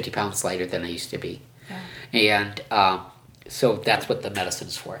 So 50 pounds lighter than I used to be. And so that's what the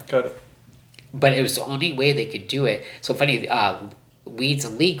medicine's for. Got it. But it was the only way they could do it. So funny, weed's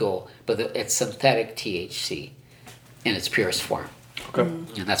illegal, but it's synthetic THC in its purest form. Okay.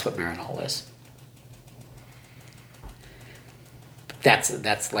 And that's what Marinol is.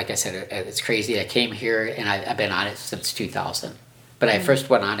 That's like I said, it's crazy. I came here and I've been on it since 2000, but I first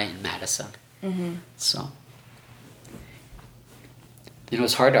went on it in Madison. So, it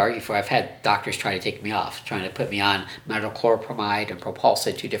was hard to argue for. I've had doctors try to take me off, trying to put me on metoclopramide and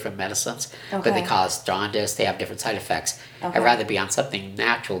Propulsa, 2 different medicines, but they Okay. cause jaundice. They have different side effects. Okay. I'd rather be on something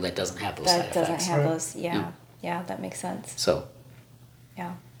natural that doesn't have those side That doesn't effects. have Right. those. Yeah. Yeah, that makes sense. So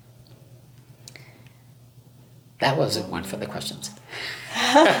Yeah. that wasn't one for the questions.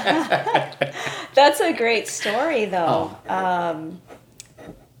 That's a great story, though. Oh.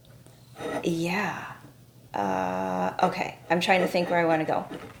 Yeah. Okay. I'm trying to think where I want to go.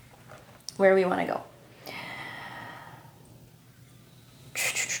 Where we want to go.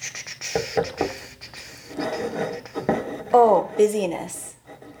 Oh, busyness.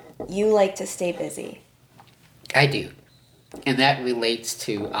 You like to stay busy. I do. And that relates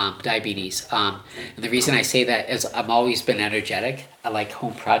to diabetes. And the reason I say that is I've always been energetic. I like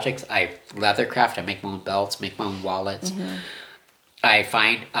home projects. I leathercraft. I make my own belts, make my own wallets. I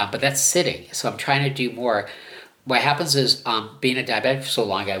find, but that's sitting. So I'm trying to do more. What happens is, being a diabetic for so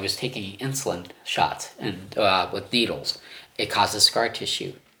long, I was taking insulin shots and with needles. It causes scar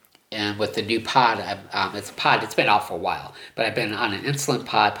tissue. And with the new pod, it's been out for a while, but I've been on an insulin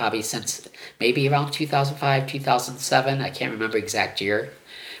pod probably since maybe around 2005, 2007. I can't remember exact year.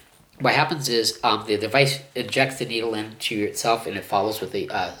 What happens is the device injects the needle into itself and it follows with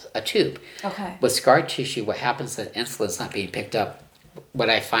a tube. Okay. With scar tissue, what happens is that insulin's not being picked up. What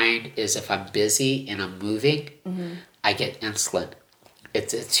I find is if I'm busy and I'm moving, I get insulin.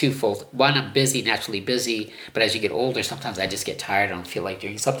 It's twofold. One, I'm busy, naturally busy, but as you get older, sometimes I just get tired. I don't feel like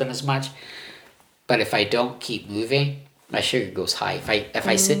doing something as much. But if I don't keep moving, my sugar goes high. If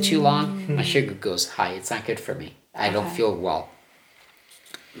I sit too long, my sugar goes high. It's not good for me. I don't feel well.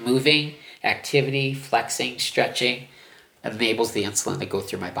 Moving, activity, flexing, stretching enables the insulin to go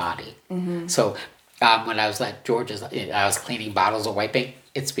through my body. So when I was at George's, I was cleaning bottles or wiping.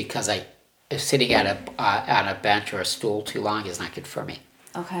 It's because sitting at a bench or a stool too long is not good for me.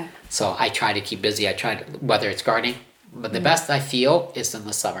 Okay. So I try to keep busy. Whether it's gardening, but the best I feel is in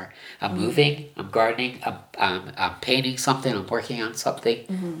the summer. I'm moving, I'm gardening, I'm painting something, I'm working on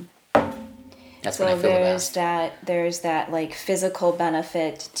something. That's when I feel the best. There's that like physical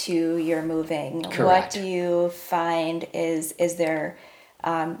benefit to your moving. Correct. What do you find is there,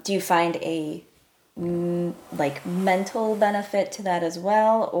 do you find a like mental benefit to that as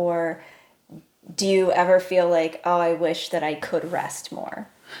well? Or do you ever feel like, oh, I wish that I could rest more?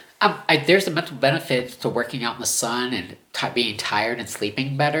 There's a mental benefit to working out in the sun and being tired and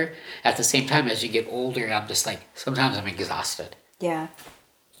sleeping better. At the same time, as you get older, I'm just like, sometimes I'm exhausted. Yeah.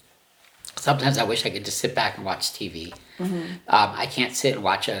 Sometimes I wish I could just sit back and watch TV. I can't sit and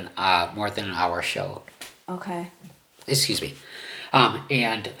watch more than an hour show. Okay. Excuse me.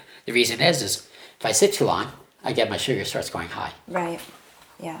 And the reason is if I sit too long, my sugar starts going high. Right.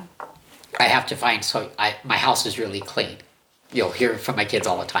 Yeah. I have to find, my house is really clean. You'll hear from my kids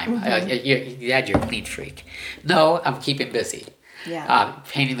all the time. Dad, you're a clean freak. No, I'm keeping busy. Yeah.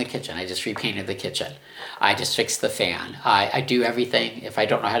 Painting the kitchen. I just repainted the kitchen. I just fixed the fan. I do everything. If I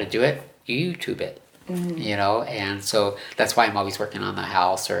don't know how to do it, you YouTube it. And so that's why I'm always working on the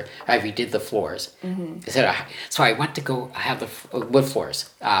house, or I redid the floors. So I went to I have the wood floors.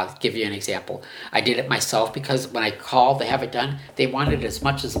 Give you an example. I did it myself because when I called to have it done, they wanted as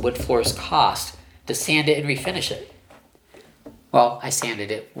much as the wood floors cost to sand it and refinish it. Well, I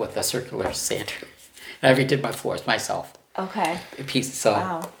sanded it with a circular sander. And I redid my floors myself. Okay.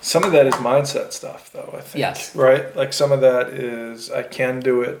 Wow. Some of that is mindset stuff, though, I think. Yes. Right? Like some of that is I can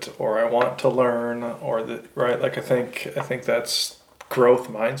do it, or I want to learn, right? Like I think that's growth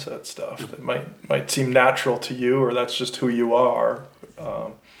mindset stuff that might seem natural to you, or that's just who you are.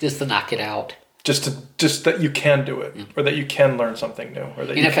 Just to knock it out. Just that you can do it, or that you can learn something new, or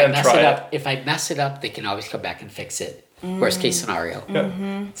that you if can try it. If I mess it up, they can always come back and fix it. Worst case scenario.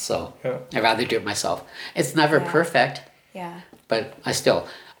 Yeah. So I'd rather do it myself. It's never perfect. Yeah. But I still,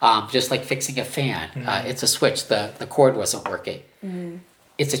 just like fixing a fan, it's a switch. The cord wasn't working.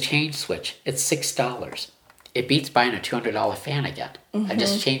 It's a change switch. It's $6. It beats buying a $200 fan again. I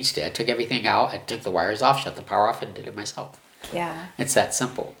just changed it. I took everything out. I took the wires off, shut the power off, and did it myself. Yeah. It's that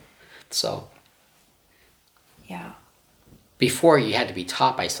simple. So. Yeah. Before, you had to be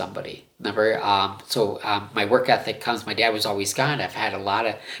taught by somebody. Remember? My work ethic comes. My dad was always gone. I've had a lot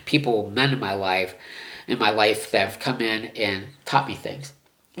of men in my life that have come in and taught me things.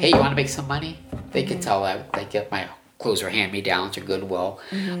 Hey, you want to make some money? They can tell that they get my clothes or hand-me-downs or Goodwill,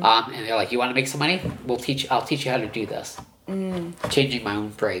 and they're like, "You want to make some money? I'll teach you how to do this." Changing my own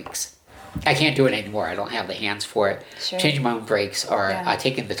brakes. I can't do it anymore. I don't have the hands for it. Sure. Changing my own brakes, or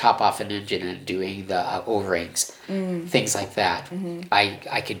taking the top off an engine and doing the O-rings, things like that.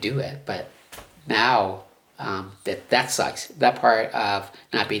 I could do it, but now. That sucks. That part of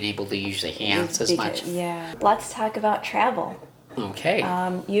not being able to use the hands as much. Yeah. Let's talk about travel. Okay.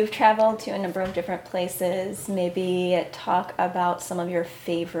 You've traveled to a number of different places. Maybe talk about some of your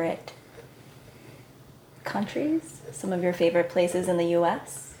favorite countries, some of your favorite places in the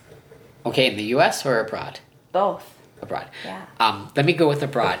U.S. Okay, in the U.S. or abroad? Both. Abroad. Yeah. Let me go with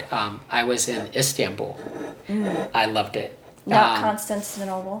abroad. I was in Istanbul. I loved it. Not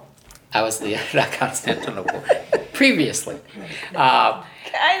Constantinople. I was not Constantinople. Previously.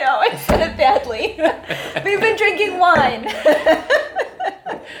 I know, I said it badly. We've been drinking wine.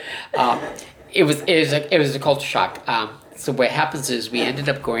 It was a culture shock. So what happens is we ended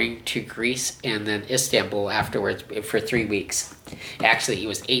up going to Greece and then Istanbul afterwards for 3 weeks. Actually, it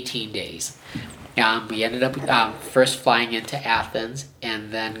was 18 days. We ended up first flying into Athens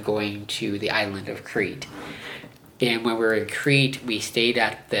and then going to the island of Crete. And when we were in Crete, we stayed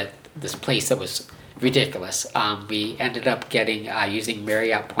at this place that was ridiculous. We ended up getting using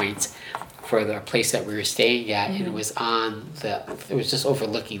Marriott points for the place that we were staying at, and it was just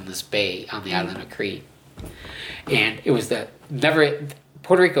overlooking this bay on the island of Crete. And it was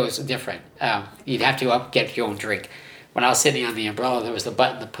Puerto Rico is different. You'd have to go up and get your own drink. When I was sitting on the umbrella, there was the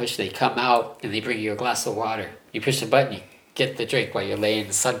button to push. They come out and they bring you a glass of water. You push the button, get the drink while you're laying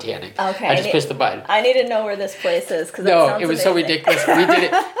the sun tanning. Okay, I just pushed the button. I need to know where this place is because No, it was so ridiculous. We did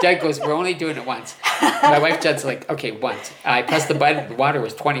it. Dad goes, we're only doing it once. My wife Jen's like, okay, once. I pressed the button. The water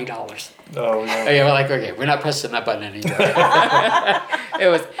was $20. Oh yeah. And we're like, okay, we're not pressing that button anymore. It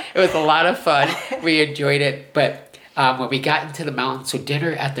was a lot of fun. We enjoyed it, but when we got into the mountains, so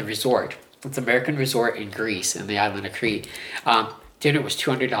dinner at the resort. It's an American resort in Greece, in the island of Crete. Dinner was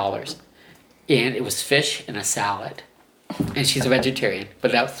 $200, and it was fish and a salad. And she's a vegetarian,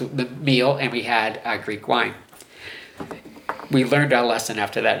 but that was the meal, and we had Greek wine. We learned our lesson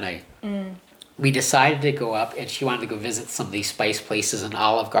after that night. We decided to go up, and she wanted to go visit some of these spice places and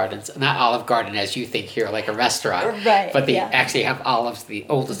Olive Gardens. Not Olive Garden as you think here, like a restaurant, Right, but they yeah. actually have olives, the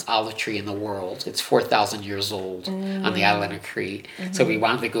oldest olive tree in the world. It's 4,000 years old on the island of Crete. So we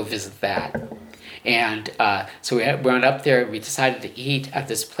wanted to go visit that. And so we went up there. We decided to eat at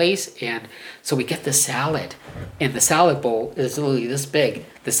this place, and so we get the salad, and the salad bowl is literally this big.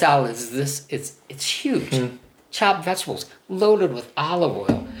 The salad is this. It's huge. Chopped vegetables loaded with olive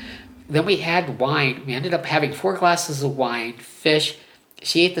oil. Then we had wine. We ended up having 4 glasses of wine, fish.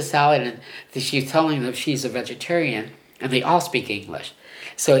 She ate the salad, and she's telling them she's a vegetarian, and they all speak English.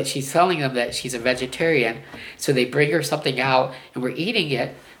 So she's telling them that she's a vegetarian. So they bring her something out, and we're eating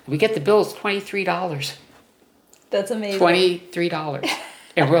it. We get the bill, it's $23. That's amazing. $23.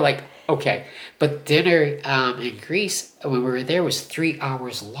 And we're like, okay. But dinner in Greece, when we were there, was 3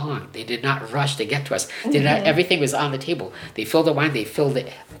 hours long. They did not rush to get to us. Everything was on the table. They filled the wine, they filled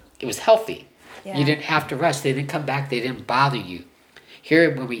it. It was healthy. Yeah. You didn't have to rush. They didn't come back. They didn't bother you. Here,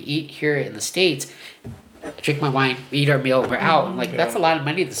 when we eat here in the States, I drink my wine, we eat our meal, we're out. Like, that's a lot of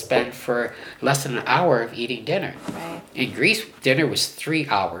money to spend for less than an hour of eating dinner. Right. In Greece, dinner was 3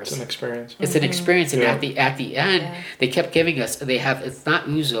 hours. It's an experience. It's an experience, and Yeah. at the end, they kept giving us. They have, it's not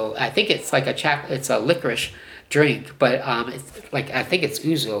ouzo. I think it's like it's a licorice drink, but it's like, I think it's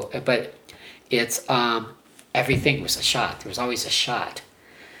ouzo, but it's everything was a shot. There was always a shot.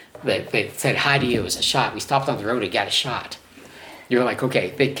 They said hi to you. It was a shot. We stopped on the road and got a shot. You were like, okay.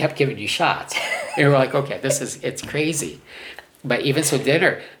 They kept giving you shots, and we were like, okay, it's crazy. But even so,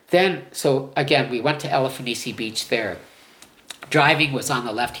 dinner. Then, so again, we went to Elafonisi Beach there. Driving was on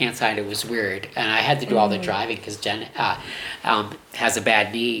the left-hand side. It was weird. And I had to do all the driving because Jen has a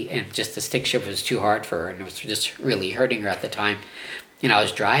bad knee, and just the stick shift was too hard for her, and it was just really hurting her at the time. And I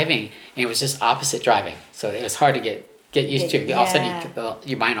was driving, and it was just opposite driving. So it was hard to get used to. All of a sudden,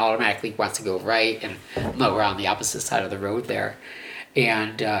 your mind automatically wants to go right, and no, we're on the opposite side of the road there.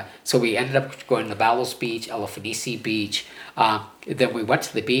 And so we ended up going to Balos Beach, Elafonisi Beach. Then we went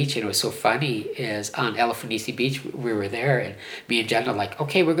to the beach, and it was so funny is on Elafonisi Beach, we were there, and me and Jen are like,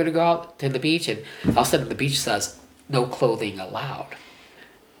 okay, we're going to go out to the beach. And all of a sudden the beach says, no clothing allowed.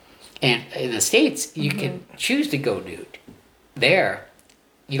 And in the States, you can choose to go nude. There,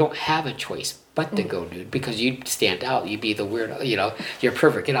 you don't have a choice but to go nude because you'd stand out. You'd be the weirdo, you're a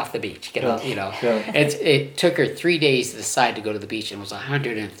pervert. Get off the beach. Get off, Yeah. It took her 3 days to decide to go to the beach, and it was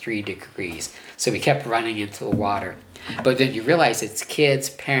 103 degrees. So we kept running into the water. But then you realize it's kids,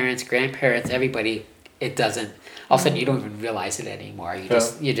 parents, grandparents, everybody. It doesn't. All of a sudden, you don't even realize it anymore.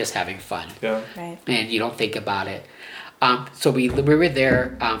 You're just having fun, Yeah. Right. and you don't think about it. So we were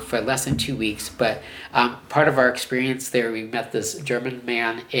there for less than 2 weeks, but part of our experience there, we met this German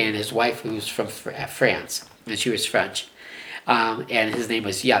man and his wife who was from France, and she was French, and his name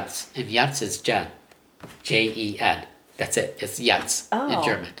was Jens, and Jens is Jen, Jen. That's it. It's Jens in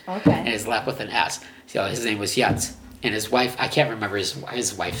German, okay. and his last with an S. So his name was Jens, and his wife, I can't remember his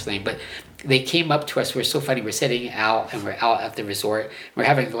wife's name, but they came up to us. We're so funny. We're sitting out, and we're out at the resort. We're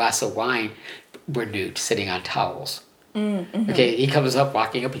having a glass of wine. We're nude, sitting on towels. Okay, he comes up,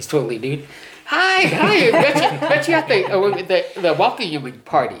 walking up. He's totally nude. Hi. Bet you at the welcoming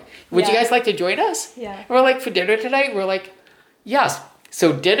party. Would you Yeah. guys like to join us? Yeah. And we're like, for dinner tonight? We're like, yes.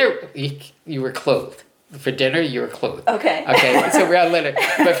 So dinner, you were clothed. For dinner, you were clothed. Okay. Okay, so we're on dinner.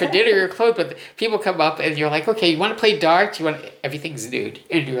 But for dinner, you're clothed. But people come up and you're like, okay, you want to play darts? Everything's nude.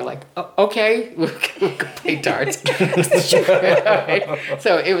 And you're like, oh, okay, we'll go play darts.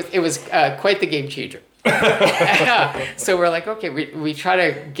 So it was quite the game changer. So we're like, okay, we try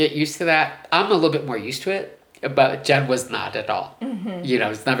to get used to that. I'm a little bit more used to it, but Jen was not at all.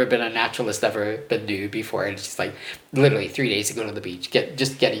 It's never been a naturalist, never been nude before. And she's like, literally 3 days to go to the beach,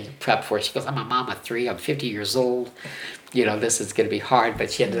 getting prepped for it. She goes, I'm a mom of 3, I'm 50 years old. This is going to be hard,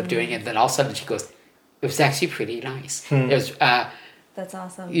 but she ended up doing it. And then all of a sudden she goes, it was actually pretty nice. It was, That's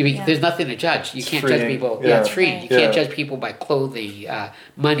awesome. there's nothing to judge. You can't judge freeing. people. Yeah. Yeah, it's free. You can't Yeah. judge people by clothing,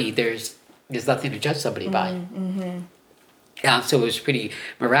 money. There's nothing to judge somebody by. So it was pretty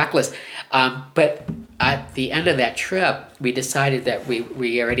miraculous. But at the end of that trip, we decided that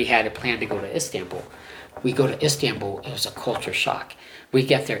we already had a plan to go to Istanbul. We go to Istanbul, it was a culture shock. We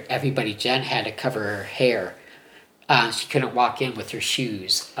get there, Jen had to cover her hair. She couldn't walk in with her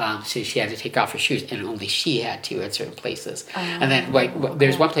shoes, so she had to take off her shoes, and only she had to at certain places. And then,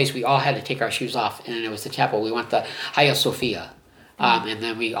 there's one place we all had to take our shoes off, and it was the chapel. We went to Hagia Sophia, and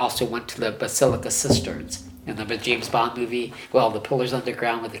then we also went to the Basilica Cisterns. In the James Bond movie, the pillars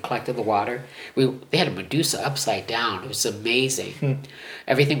underground where they collected the water. They had a Medusa upside down. It was amazing.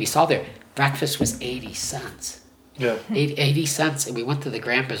 Everything we saw there. Breakfast was 80 cents. Yeah. 80 cents, and we went to the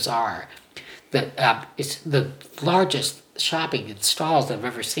Grand Bazaar. It's the largest shopping in stalls I've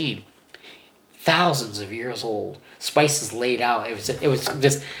ever seen. Thousands of years old, spices laid out. It was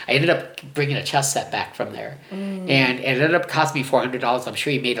just. I ended up bringing a chess set back from there, and it ended up costing me $400. I'm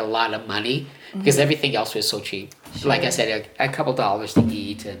sure he made a lot of money because everything else was so cheap. Sure. Like I said, a couple dollars to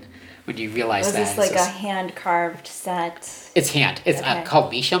eat, and when you realize Was that this like a hand carved set? it's hand. It's Okay.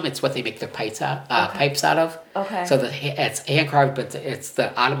 called misham. It's what they make their pipes out of. Okay. So it's hand carved, but it's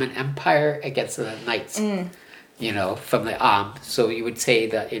the Ottoman Empire against the knights. From the so you would say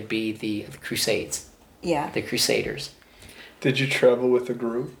that it'd be the Crusades, Yeah. the Crusaders. Did you travel with a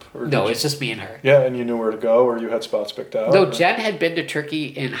group? Or No, did you- it's just me and her. Yeah, and you knew where to go, or you had spots picked out? No, or- Jen had been to Turkey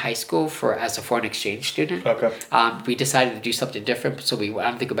in high school as a foreign exchange student. Okay. We decided to do something different, so we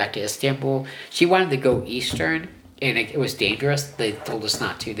wanted to go back to Istanbul. She wanted to go Eastern, and it was dangerous. They told us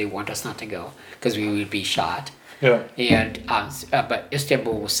not to. They warned us not to go because we would be shot. Yeah. And but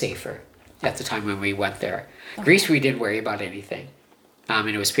Istanbul was safer at the time when we went there. Greece, we didn't worry about anything. And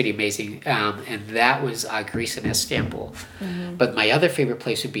it was pretty amazing. And that was Greece and Istanbul. But my other favorite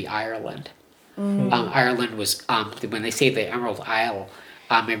place would be Ireland. Ireland was, when they say the Emerald Isle,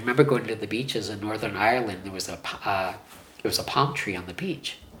 I remember going to the beaches in Northern Ireland. There was a palm tree on the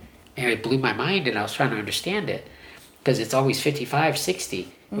beach. And it blew my mind, and I was trying to understand it. Because it's always 55,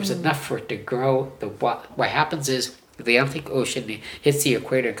 60. It was enough for it to grow. What happens is the Atlantic Ocean hits the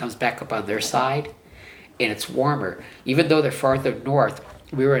equator and comes back up on their side, and it's warmer. Even though they're farther north,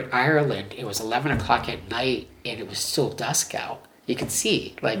 we were in Ireland. It was 11 o'clock at night, and it was still dusk out. You could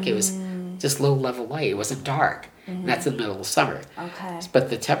see, it was just low level light. It wasn't dark. And that's in the middle of summer. Okay.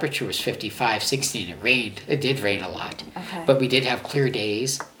 But the temperature was 55, 60, and it rained. It did rain a lot. Okay. But we did have clear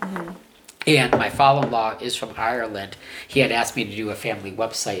days. And my father-in-law is from Ireland. He had asked me to do a family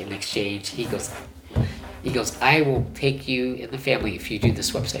website in exchange. He goes, I will take you in the family if you do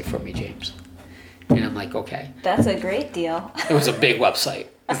this website for me, James. And I'm like, okay. That's a great deal. It was a big website.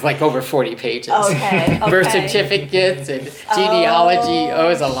 It's like over 40 pages. Okay. Birth Okay. certificates and genealogy. Oh, it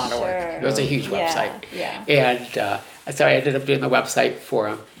was a lot of work. Sure. It was a huge website. Yeah. And so I ended up doing the website for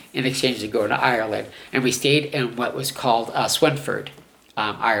him in exchange to go to Ireland. And we stayed in what was called Swinford,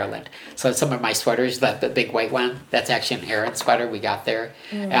 Ireland. So some of my sweaters, the big white one, that's actually an Aran sweater we got there.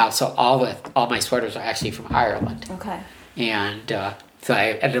 So all my sweaters are actually from Ireland. Okay. And so I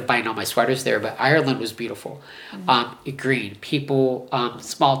ended up buying all my sweaters there, but Ireland was beautiful. Green, people,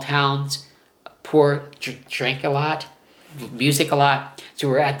 small towns, poor, drank a lot, music a lot. So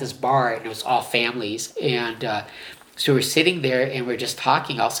we're at this bar, and it was all families. And so we're sitting there, and we're just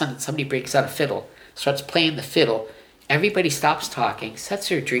talking. All of a sudden, somebody breaks out a fiddle, starts playing the fiddle. Everybody stops talking, sets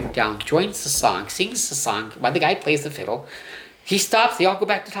their drink down, joins the song, sings the song while the guy plays the fiddle. He stops, they all go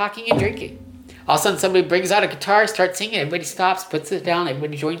back to talking and drinking. All of a sudden, somebody brings out a guitar, starts singing, everybody stops, puts it down,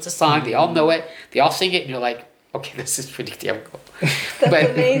 everybody joins the song, they all know it, they all sing it, and you're like, okay, this is pretty damn cool. That's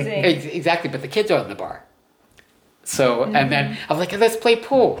amazing. Exactly, but the kids are in the bar. So, and then I was like, let's play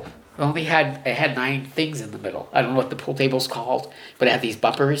pool. It had 9 things in the middle. I don't know what the pool table's called, but it had these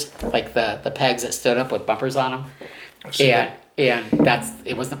bumpers, like the pegs that stood up with bumpers on them. And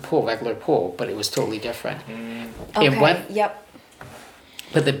it wasn't regular pool, but it was totally different. Okay. Yep.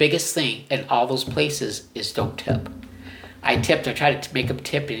 But the biggest thing in all those places is don't tip. I tried to make him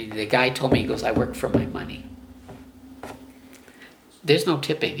tip, and the guy told me, he goes, I work for my money. There's no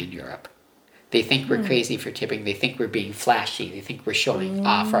tipping in Europe. They think we're crazy for tipping. They think we're being flashy. They think we're showing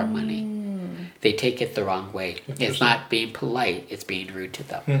off our money. They take it the wrong way. It's not being polite. It's being rude to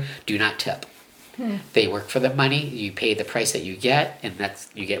them. Do not tip. They work for the money. You pay the price that you get, and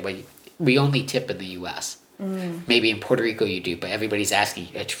you get what we only tip in the U.S. Maybe in Puerto Rico you do, but everybody's asking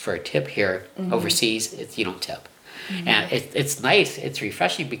for a tip here. Overseas, you don't tip. And it's nice. It's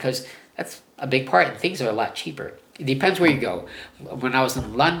refreshing because that's a big part, and things are a lot cheaper. It depends where you go. When I was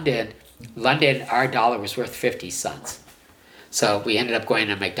in London, our dollar was worth 50 cents. So we ended up going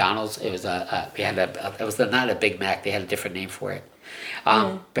to McDonald's. It was it was not a Big Mac. They had a different name for it.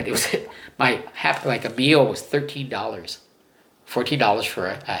 But it was a meal was $13. $14 for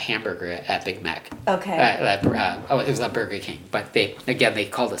a hamburger at Big Mac. Okay. It was at Burger King, but they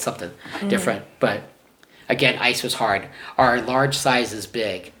called it something different. But again, ice was hard. Our large size is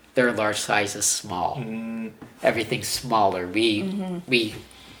big. Their large size is small. Everything's smaller.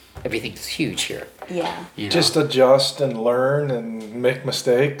 Everything's huge here. Yeah. You know? Just adjust and learn and make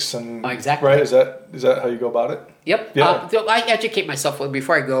mistakes and Exactly. right. Is that how you go about it? Yep. Yeah. So I educate myself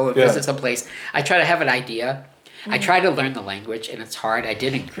before I go and visit someplace. I try to have an idea. I try to learn the language, and it's hard. I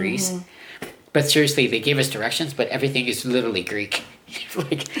did in Greece. But seriously, they gave us directions, but everything is literally Greek.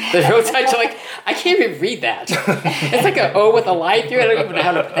 Like, the road signs are like, I can't even read that. It's like an O with a line through it. I don't even know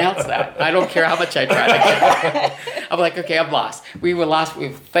how to pronounce that. I don't care how much I try to. I'm like, okay, I'm lost. We were lost. We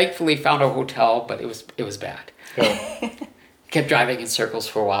thankfully found a hotel, but it was bad. Yeah. Kept driving in circles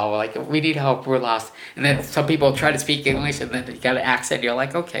for a while. We're like, we need help. We're lost. And then some people try to speak English, and then you got an accent. You're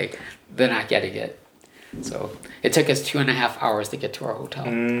like, okay, they're not getting it. So it took us 2.5 hours to get to our hotel.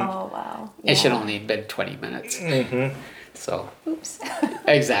 Oh, wow. It should only have been 20 minutes. So, Oops.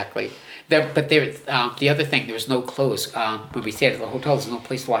 exactly. But the other thing, there was no clothes. When we stayed at the hotel, there's no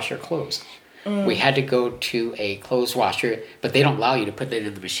place to wash your clothes. We had to go to a clothes washer, but they don't allow you to put it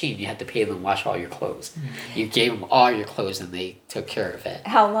in the machine. You had to pay them to wash all your clothes. You gave them all your clothes, and they took care of it.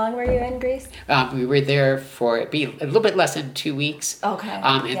 How long were you in Greece? We were there for a little bit less than 2 weeks. Okay.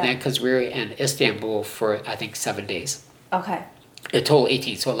 And then because we were in Istanbul for, I think, 7 days. Okay. A total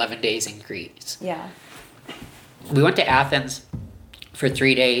 18, so 11 days in Greece. Yeah. We went to Athens for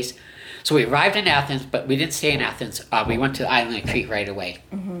 3 days. So we arrived in Athens, but we didn't stay in Athens. We went to the island of Crete right away.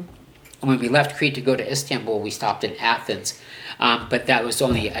 When we left Crete to go to Istanbul, we stopped in Athens. But that was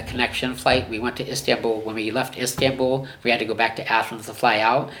only a connection flight. We went to Istanbul. When we left Istanbul, we had to go back to Athens to fly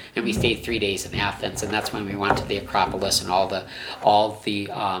out, and we stayed 3 days in Athens. And that's when we went to the Acropolis and all the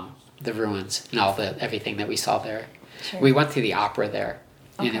ruins and everything that we saw there. Sure. We went to the opera there,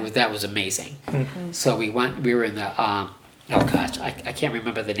 Okay. and that was amazing. So we were in the oh gosh, I can't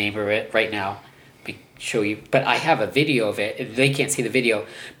remember the name of it right now. Let me show you, but I have a video of it. They can't see the video,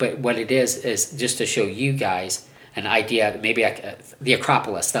 but what it is just to show you guys an idea. Maybe the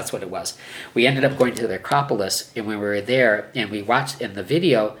Acropolis, that's what it was. We ended up going to the Acropolis, and when we were there, and we watched in the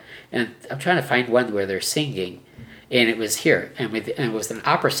video, and I'm trying to find one where they're singing, and it was here, and it was an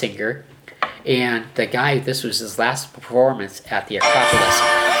opera singer, and the guy, this was his last performance at the Acropolis,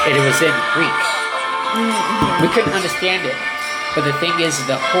 and it was in Greek. We couldn't understand it, but the thing is,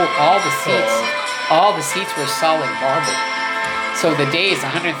 all the seats were solid marble. So the day is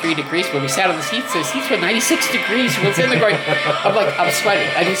 103 degrees. When we sat on the seats were 96 degrees. We were sitting there going, I'm sweating.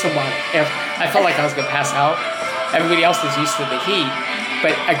 I need some water. And I felt like I was going to pass out. Everybody else was used to the heat,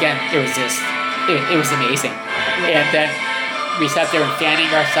 but again, it was amazing. And then we sat there and fanning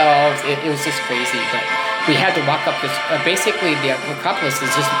ourselves. It was just crazy, but we had to walk up this. Basically, the Acropolis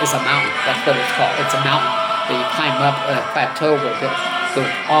is a mountain. That's what it's called. It's a mountain that you climb up a plateau where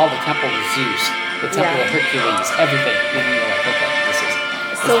all the temple of Zeus, the temple of Hercules, everything. And you're like, okay, this is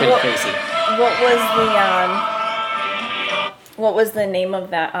pretty crazy. What was the name of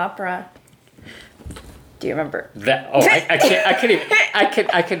that opera? Do you remember?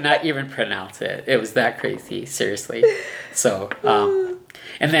 I could not even pronounce it. It was that crazy, seriously. So,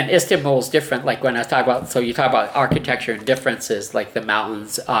 and then Istanbul is different. Like when I talk about, so you talk about architecture and differences, like the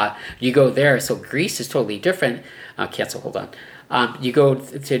mountains. You go there, so Greece is totally different. Cancel. Hold on. You go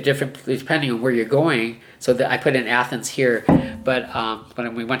to different, depending on where you're going. So that I put in Athens here, but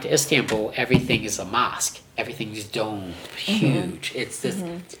when we went to Istanbul, everything is a mosque. Everything is domed, huge. It's this.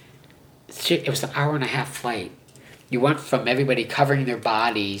 It was an 1.5-hour flight. You went from everybody covering their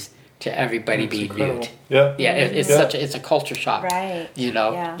bodies to everybody being incredible. nude. Yeah. Yeah, it's it's a culture shock. Right. You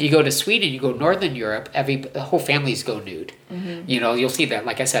know, Yeah. you go to Sweden, you go Northern Europe, the whole families go nude. You know, you'll see that.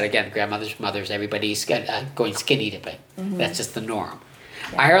 Like I said again, grandmothers, mothers, everybody's going skinny dipping. That's just the norm.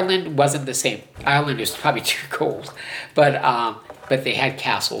 Yeah. Ireland wasn't the same. Ireland was probably too cold, but they had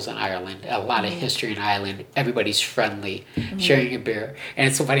castles in Ireland. A lot of history in Ireland. Everybody's friendly, sharing a beer, and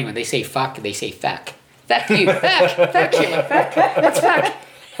it's so funny when they say fuck, they say feck. Feck you, feck, feck you, feck. What's feck?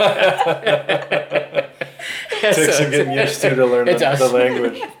 Takes some getting used to learn the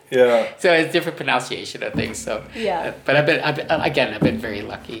language. Yeah. So it's different pronunciation of things. So Yeah. But I've been very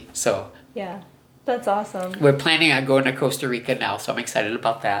lucky. So Yeah. That's awesome. we're planning on going to Costa Rica now. So I'm excited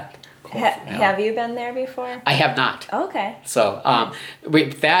about that. Have you been there before? I have not. Okay. So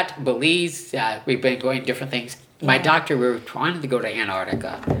Belize, we've been going different things. My doctor, we were trying to go to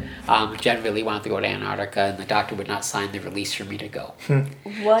Antarctica. Jen really wanted to go to Antarctica, and the doctor would not sign the release for me to go.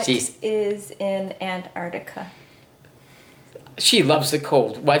 What is in Antarctica? She loves the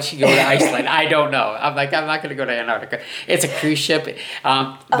cold. Why'd she go to Iceland? I don't know. I'm like, I'm not going to go to Antarctica. It's a cruise ship.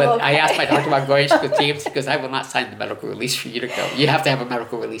 But I asked my doctor about going. She goes, James, because I will not sign the medical release for you to go. You have to have a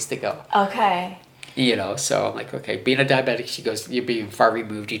medical release to go. Okay. So I'm like, okay, being a diabetic, she goes, you're being far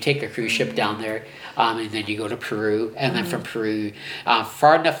removed. You take a cruise ship down there, and then you go to Peru, and then from Peru,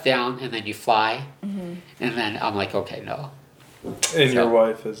 far enough down, and then you fly. And then I'm like, okay, no. And your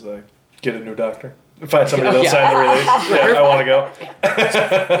wife is like, get a new doctor. Find somebody that'll sign the release. Yeah, I want to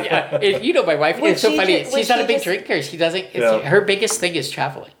go. My wife. Would It's so she funny. ju- She's would not she a big just- drinker. She doesn't. Yeah. Her biggest thing is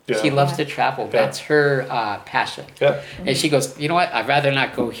traveling. Yeah. She loves Yeah. to travel. Yeah. That's her passion. Yeah. And she goes, you know what? I'd rather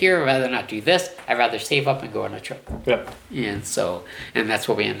not go here. I'd rather not do this. I'd rather save up and go on a trip. Yeah. And that's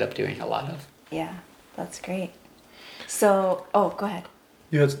what we end up doing a lot of. Yeah, that's great. So, go ahead.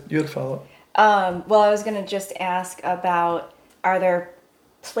 You had a follow up. Well, I was going to just ask about, are there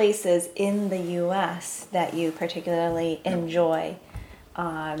places in the U.S. that you particularly enjoy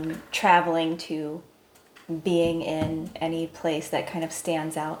traveling to, being in any place that kind of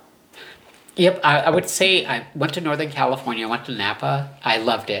stands out? Yep, I would say I went to Northern California. I went to Napa. I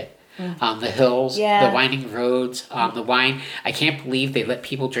loved it. The hills, Yeah. the winding roads, the wine. I can't believe they let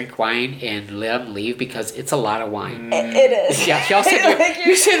people drink wine and let them leave because it's a lot of wine. It is. Yeah, y'all sit there. Like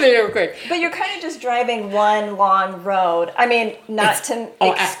You sit there real quick. But you're kind of just driving one long road. I mean, not to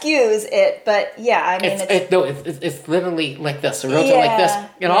excuse it, but yeah, I mean, It's literally like this. The roads are like this.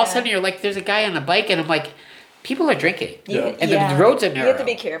 And all of a yeah. sudden you're like, there's a guy on a bike, and I'm like, people are drinking. Yeah. And the roads are narrow. You have to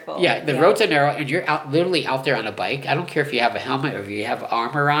be careful. Yeah, the roads are narrow, and you're literally out there on a bike. I don't care if you have a helmet or if you have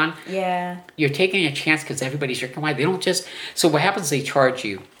armor on. Yeah. You're taking a chance because everybody's drinking wine. They don't just. So what happens? They charge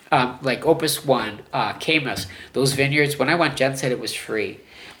you. Like Opus One, Camus, those vineyards. When I went, Jen said it was free.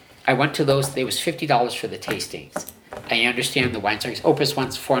 I went to those. It was $50 for the tastings. I understand the wines. Opus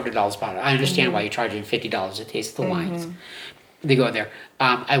One's $400 bottle. I understand why you're charging $50 to taste the wines. They go in there.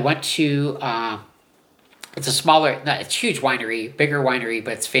 I went to. It's a smaller, it's a huge winery, bigger winery,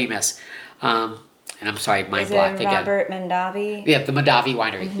 but it's famous. And I'm sorry, mind Is blocked it again. Robert Mondavi? Yeah, the Mondavi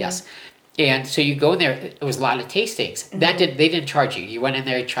Winery, yes. And so you go in there, it was a lot of tastings. They didn't charge you. You went in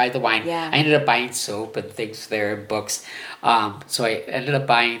there, you tried the wine. Yeah. I ended up buying soap and things there and books. So I ended up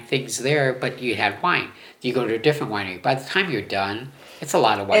buying things there, but you had wine. You go to a different winery. By the time you're done, it's a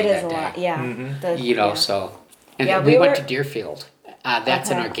lot of wine It is that a day. lot, yeah. Yeah. So, and Yeah, we we went were- to Deerfield. That's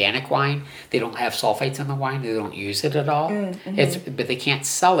an Okay. organic wine. They don't have sulfites in the wine. They don't use it at all. But they can't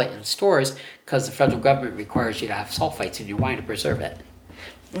sell it in stores because the federal government requires you to have sulfites in your wine to preserve it.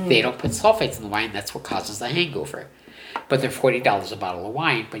 They don't put sulfites in the wine. That's what causes the hangover. But they're $40 a bottle of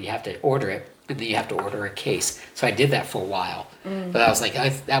wine, but you have to order it, and then you have to order a case. So I did that for a while. But I was like,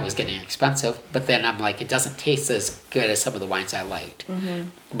 that was getting expensive. But then I'm like, it doesn't taste as good as some of the wines I liked.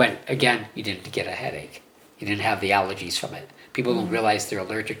 But again, you didn't get a headache. You didn't have the allergies from it. People don't realize they're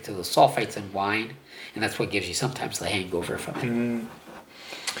allergic to the sulfites in wine, and that's what gives you sometimes the hangover from it.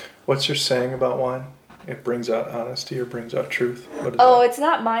 What's your saying about wine? It brings out honesty or brings out truth. What is Oh, that? it's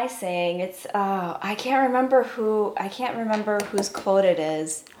not my saying. It's I can't remember whose quote it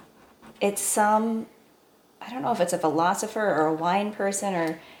is. It's some, I don't know if it's a philosopher or a wine person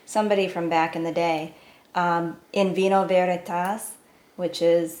or somebody from back in the day. In vino veritas, which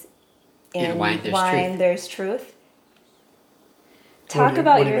is in wine there's truth. truth. What Talk do you-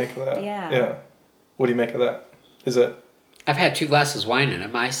 about what do you your make of that? yeah. What do you make of that? Is it? I've had 2 glasses of wine, and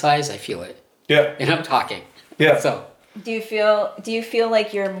at my size, I feel it. Yeah. And I'm talking. Yeah. So Do you feel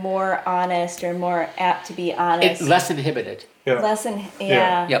like you're more honest or more apt to be honest? it's less inhibited. Yeah.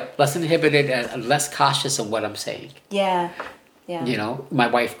 Yeah. Yep, less inhibited and less cautious in what I'm saying. Yeah. Yeah. You know, my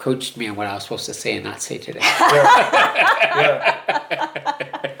wife coached me on what I was supposed to say and not say today. Yeah.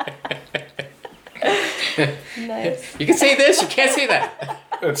 Nice. You can say this, you can't say that.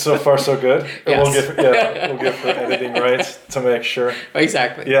 It's so far so good. Yes. We'll get for editing rights to make sure.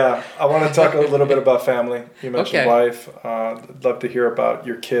 Exactly. Yeah, I want to talk a little bit about family. You mentioned Okay. wife. I'd love to hear about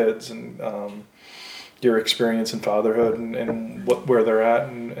your kids and your experience in fatherhood and where they're at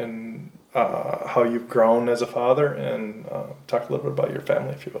and how you've grown as a father, and talk a little bit about your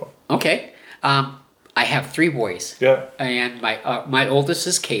family, if you will. Okay. I have 3 boys. Yeah. And my oldest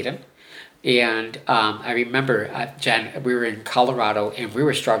is Caden. And I remember, Jen, we were in Colorado and we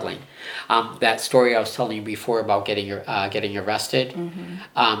were struggling. That story I was telling you before about getting arrested.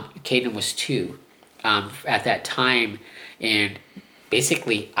 Caden was 2 at that time, and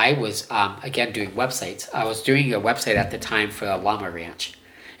basically I was again doing websites. I was doing a website at the time for a llama ranch.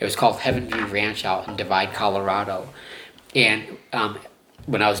 It was called Heaven View Ranch out in Divide, Colorado. And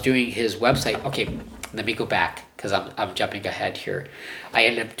when I was doing his website, okay, let me go back because I'm jumping ahead here. I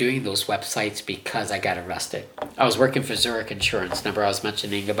ended up doing those websites because I got arrested. I was working for Zurich Insurance. Remember I was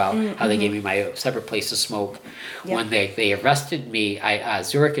mentioning about how they gave me my separate place to smoke. Yep. When they arrested me,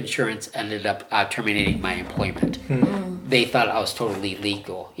 Zurich Insurance ended up terminating my employment. They thought I was totally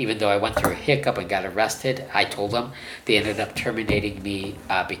legal. Even though I went through a hiccup and got arrested, I told them they ended up terminating me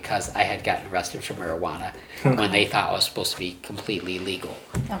because I had gotten arrested for marijuana when they thought I was supposed to be completely legal.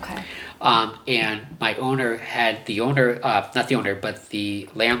 Okay. And my owner had not the owner, but the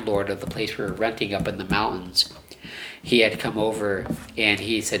landlord of the place we were renting up in the mountains. He had come over and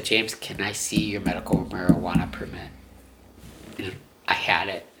he said, James, can I see your medical marijuana permit? And I had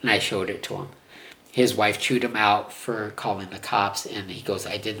it and I showed it to him. His wife chewed him out for calling the cops, and he goes,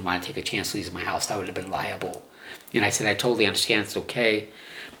 I didn't want to take a chance losing my house. I would have been liable. And I said, I totally understand. It's okay.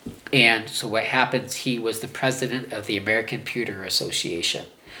 And so what happens, he was the president of the American Pewter Association.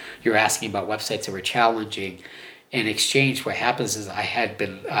 You're asking about websites that were challenging. In exchange, what happens is I had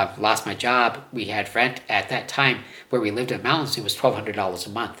been lost my job. We had rent at that time where we lived in the mountains. It was $1,200 a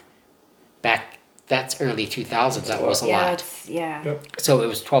month. That's early 2000s. That was a lot. Yep. So it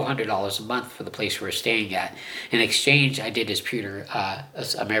was $1,200 a month for the place we were staying at. In exchange, I did his pewter,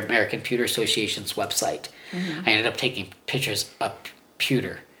 American Pewter Association's website. I ended up taking pictures of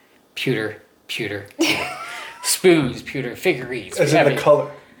pewter, spoons, pewter, figurines. As in the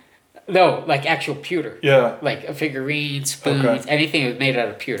color. No, like actual pewter. Yeah. Like a figurine, spoons, anything that was made out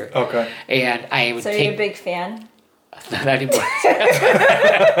of pewter. Okay. And I would So take... you're a big fan? Not anymore.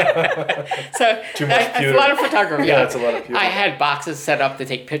 So Too much it's pewter. a lot of photography. Yeah, it's a lot of pewter. I had boxes set up to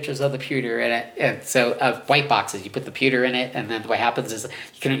take pictures of the pewter in it, and so white boxes. You put the pewter in it, and then what happens is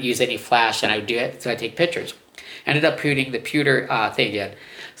you couldn't use any flash, and I would do it, so I take pictures. Ended up putting the pewter thing in.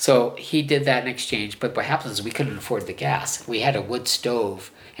 So he did that in exchange, but what happens is we couldn't afford the gas. We had a wood stove,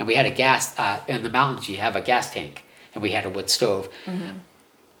 and we had a gas in the mountains. You have a gas tank, and we had a wood stove.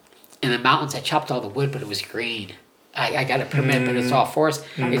 In the mountains, I chopped all the wood, but it was green. I got a permit, but it's all forest.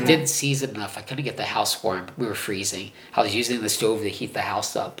 It didn't season enough. I couldn't get the house warm. We were freezing. I was using the stove to heat the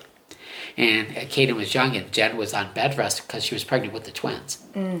house up. And Kaden was young, and Jen was on bed rest because she was pregnant with the twins.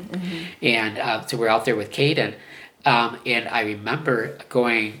 And so we're out there with Kaden. And I remember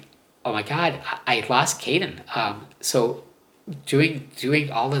going, oh my God, I lost Kaden. So doing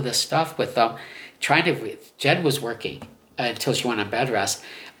all of this stuff with them, Jen was working until she went on bed rest.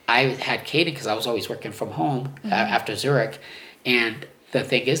 I had Kaden because I was always working from home after Zurich. And the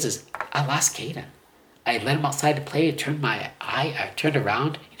thing is I lost Kaden. I let him outside to play. I turned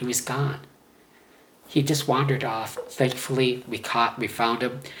around and he was gone. He just wandered off. Thankfully, we found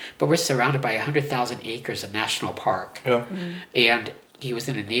him. But we're surrounded by 100,000 acres of national park. Yeah. And he was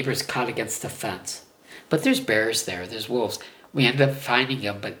in a neighbor's cot against the fence. But there's bears there. There's wolves. We ended up finding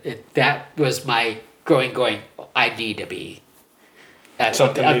him. But that was my going, I need to be.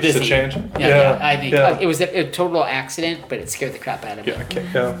 Something needs busy. to change. Yeah. I think it was a total accident, but it scared the crap out of me. Yeah. Okay.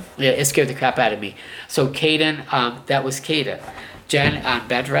 Yeah. Yeah, it scared the crap out of me. So Kaden, that was Kaden. Jen on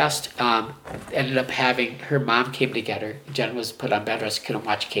bed rest ended up having, her mom came to get her. Jen was put on bed rest, couldn't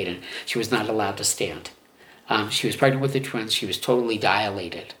watch Kaden. She was not allowed to stand. She was pregnant with the twins. She was totally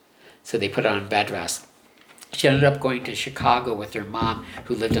dilated. So they put her on bed rest. She ended up going to Chicago with her mom,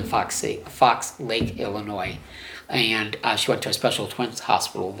 who lived in Fox Lake, Illinois. And she went to a special twins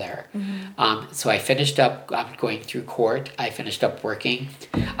hospital there. So I finished up going through court. I finished up working.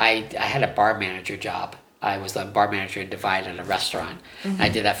 I had a bar manager job. I was a bar manager in Divide at a restaurant. I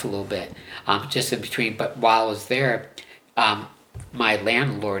did that for a little bit, just in between. But while I was there, my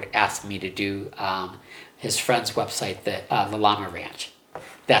landlord asked me to do his friend's website, the Llama Ranch.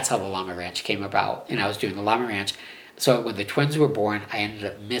 That's how the Llama Ranch came about. And I was doing the Llama Ranch. So when the twins were born, I ended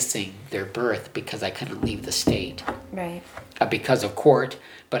up missing their birth because I couldn't leave the state. Right. Because of court,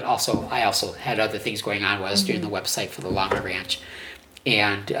 but also I also had other things going on while I was doing the website for the Llama Ranch.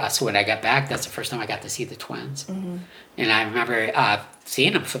 And so when I got back, that's the first time I got to see the twins. And I remember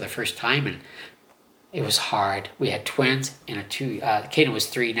seeing them for the first time, and it was hard. We had twins and Kaden was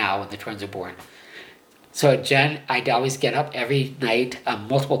 3 now when the twins were born. So Jen, I'd always get up every night,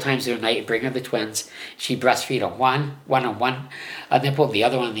 multiple times a night, and bring her the twins. She'd breastfeed on one on one nipple, the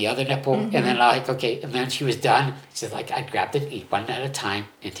other one on the other nipple, and then and then she was done. She's like, I'd grab them, eat one at a time,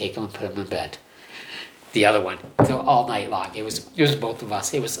 and take them and put them in bed. The other one, so all night long. It was both of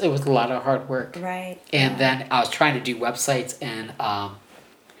us. It was a lot of hard work. Right. And then I was trying to do websites, and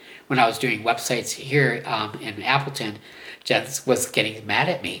when I was doing websites here in Appleton, Jen was getting mad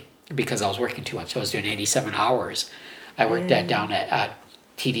at me because I was working too much. I was doing 87 hours. I worked down at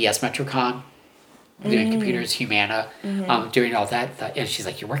TDS Metrocom, doing computers, Humana, doing all that. And she's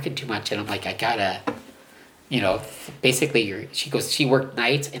like, "You're working too much." And I'm like, "I gotta, basically, she goes, she worked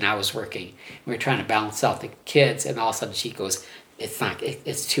nights and I was working. We were trying to balance out the kids, and all of a sudden she goes, it's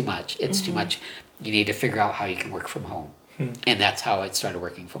too much. It's too much. You need to figure out how you can work from home." And that's how I started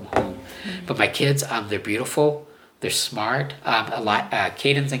working from home. But my kids, they're beautiful. They're smart.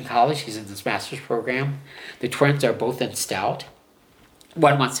 Caden's in college. He's in this master's program. The twins are both in Stout.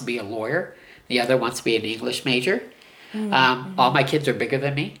 One wants to be a lawyer. The other wants to be an English major. All my kids are bigger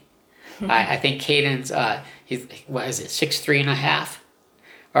than me. I think Caden's, he's, 6'3.5".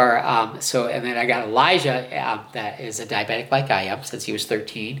 And then I got Elijah, that is a diabetic like I am since he was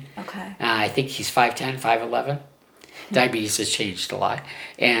 13. Okay. I think he's 5'10", 5'11". Diabetes has changed a lot.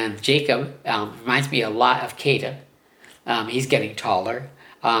 And Jacob reminds me a lot of Caden. He's getting taller.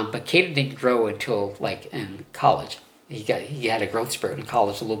 But Caden didn't grow until in college. He had a growth spurt in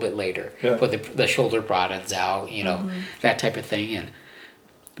college a little bit later. Yeah. But the shoulder broadens out, that type of thing. And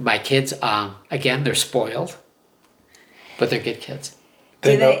my kids, again, they're spoiled, but they're good kids.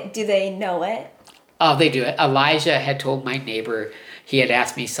 Do they know it? Oh, they do it. Elijah had told my neighbor, he had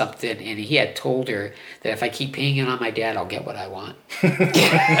asked me something, and he had told her that if I keep pinging on my dad, I'll get what I want.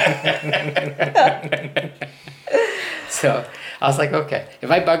 So I was like, okay.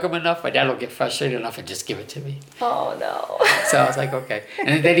 If I bug him enough, my dad will get frustrated enough and just give it to me. Oh, no. So I was like, okay.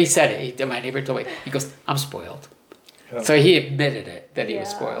 And then he said it. My neighbor told me, he goes, "I'm spoiled." Yeah. So he admitted it, that he was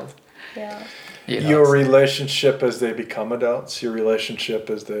spoiled. Yeah. Your relationship as they become adults, your relationship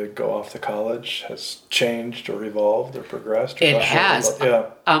as they go off to college has changed or evolved or progressed? Or It has. Yeah.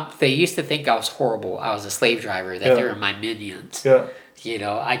 They used to think I was horrible. I was a slave driver, that they were my minions. Yeah.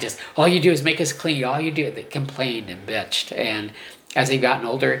 All you do is make us clean. All you do, they complained and bitched. And as they've gotten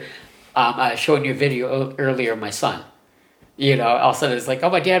older, I showed you a video earlier of my son. All of a sudden it's like,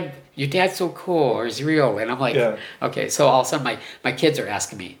 "Oh, your dad's so cool," or "Is real?" And I'm like, okay. So all of a sudden my kids are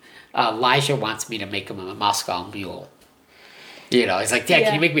asking me. Elijah wants me to make him a Moscow Mule. He's like, "Dad,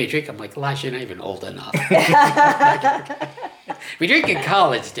 can you make me a drink?" I'm like, "Elijah, you're not even old enough." We drink in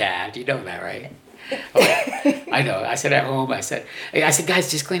college, Dad. You know that, right? Okay. I know. I said at home, I said,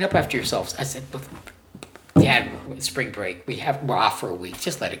 "Guys, just clean up after yourselves." I said, "Dad, spring break. We're off for a week.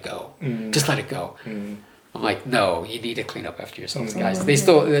 Just let it go. Just let it go." I'm like, "No, you need to clean up after yourselves, guys." There's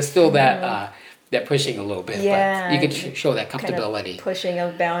still that pushing a little bit, but you can show that comfortability. Kind of pushing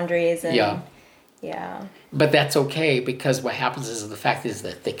of boundaries and yeah. But that's okay, because what happens is the fact is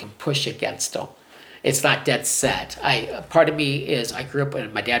that they can push against them. It's not dead set. Part of me is I grew up,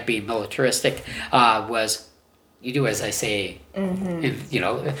 and my dad being militaristic was, you do as I say. And, it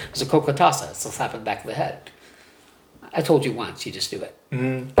was a kokotasa. It's a slap in the back of the head. I told you once, you just do it.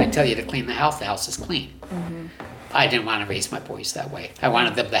 I tell you to clean the house is clean. I didn't want to raise my boys that way. I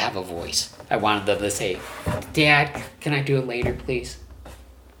wanted them to have a voice. I wanted them to say, "Dad, can I do it later, please?"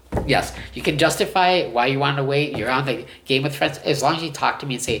 Yes, you can justify why you want to wait. You're on the Game with Friends. As long as you talk to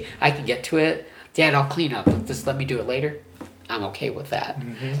me and say, "I can get to it. Dad, I'll clean up. Just let me do it later." I'm okay with that.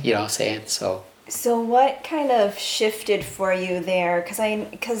 You know what I'm saying? So what kind of shifted for you there?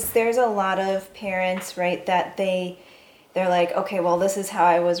 Because there's a lot of parents, right, that they're like, "Okay, well, this is how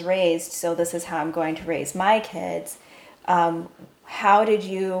I was raised, so this is how I'm going to raise my kids." How did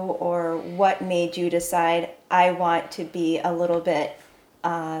you, or what made you decide, I want to be a little bit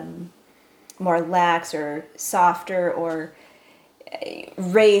more lax or softer, or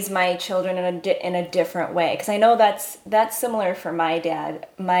raise my children in a different way? Because I know that's similar for my dad.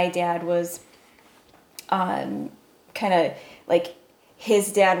 My dad was kind of like,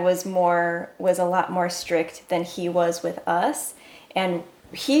 his dad was a lot more strict than he was with us, and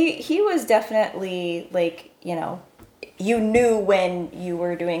he was definitely like, you knew when you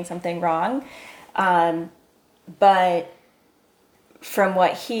were doing something wrong, but from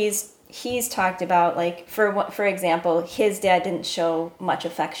what he's talked about, like for example, his dad didn't show much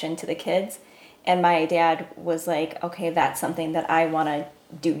affection to the kids, and my dad was like, "Okay, that's something that I want to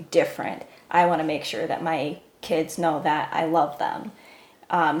do different. I want to make sure that my kids know that I love them."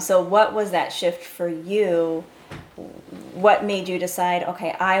 So what was that shift for you? What made you decide,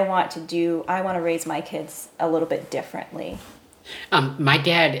 okay, I want to raise my kids a little bit differently? My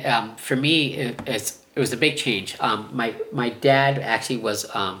dad, for me, it was a big change. My dad actually was,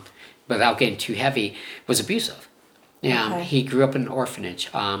 without getting too heavy, was abusive. Okay. He grew up in an orphanage.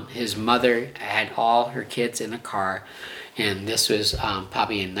 His mother had all her kids in a car, and this was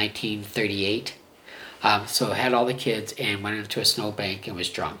probably in 1938. So had all the kids and went into a snowbank and was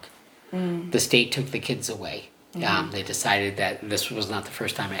drunk. The state took the kids away. They decided that this was not the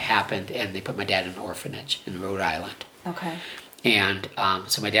first time it happened, and they put my dad in an orphanage in Rhode Island. Okay. And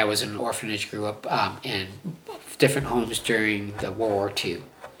so my dad was in an orphanage, grew up in different homes during the World War II.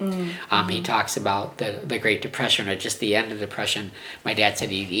 He talks about the Great Depression, or just the end of the Depression. My dad said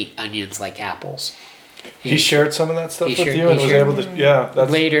he'd eat onions like apples. He shared some of that stuff He with shared- you and he was shared- able to, yeah, that's,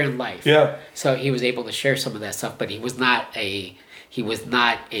 Later in life. yeah, So he was able to share some of that stuff, but he was not a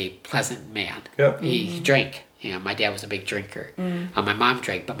pleasant man. yeah. He drank. My dad was a big drinker. My mom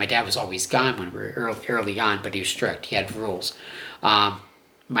drank, but my dad was always gone when we were early on. But he was strict. He had rules.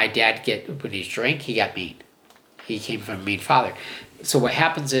 My dad when he drank, he got mean. He came from a mean father. So what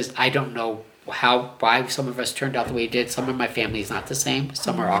happens is, I don't know why some of us turned out the way we did. Some of my family is not the same.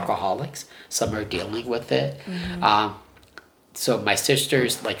 Some are alcoholics. Some are dealing with it. So my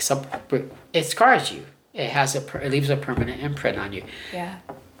sisters, like it scars you. It leaves a permanent imprint on you. Yeah.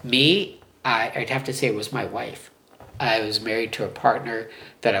 Me, I'd have to say it was my wife. I was married to a partner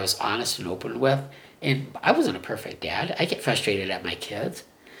that I was honest and open with, and I wasn't a perfect dad. I get frustrated at my kids,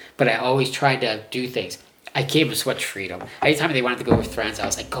 but I always tried to do things. I gave them so much freedom. Anytime they wanted to go with friends, I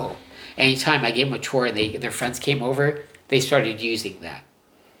was like, go. Anytime I gave them a chore and their friends came over, they started using that.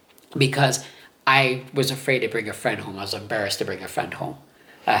 Because I was afraid to bring a friend home. I was embarrassed to bring a friend home.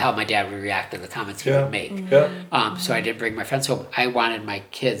 How my dad would react to the comments he Yeah. would make. Yeah, So I didn't bring my friends home. I wanted my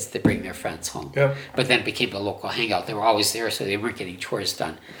kids to bring their friends home. yeah. But then it became a local hangout. They were always there, so they weren't getting chores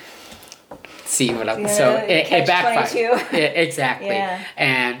done. See what I'm... Yeah, so it catch backfired. 22. Yeah, exactly. Yeah.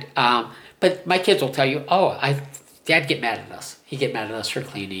 And, but my kids will tell you, Dad get mad at us. He'd get mad at us for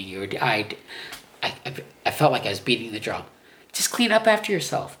cleaning. Or I felt like I was beating the drum. Just clean up after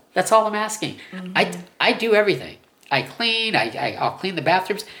yourself. That's all I'm asking. I do everything. I clean. I'll clean the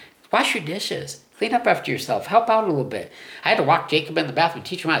bathrooms. Wash your dishes. Clean up after yourself. Help out a little bit. I had to walk Jacob in the bathroom,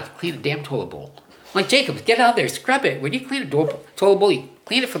 teach him how to clean the damn toilet bowl. I'm like, Jacob, get out there, scrub it. When you clean a toilet bowl, you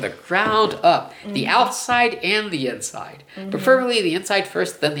clean it from the ground up, the outside and the inside. Preferably the inside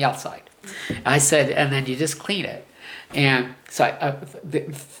first, then the outside. I said, and then you just clean it. And so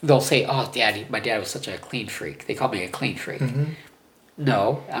they'll say, oh, Daddy, my dad was such a clean freak. They call me a clean freak.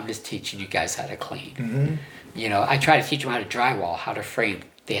 No, I'm just teaching you guys how to clean. I try to teach them how to drywall, how to frame.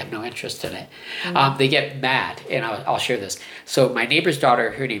 They have no interest in it. They get mad, and I'll share this. So my neighbor's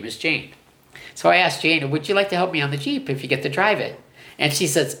daughter, her name is Jane. So I asked Jane, would you like to help me on the Jeep if you get to drive it? And she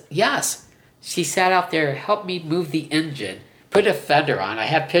says, yes. She sat out there, helped me move the engine, put a fender on. I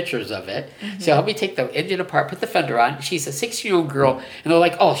have pictures of it. So help me take the engine apart, put the fender on. She's a 16-year-old girl, and they're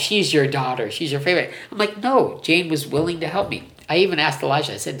like, oh, she's your daughter. She's your favorite. I'm like, no, Jane was willing to help me. I even asked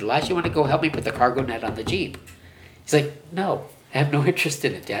Elijah, I said, Elijah, you want to go help me put the cargo net on the Jeep? He's like, no, I have no interest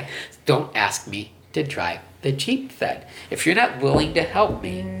in it, Dad. Don't ask me to drive the Jeep then. If you're not willing to help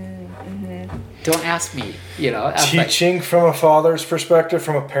me, don't ask me, Teaching from a father's perspective,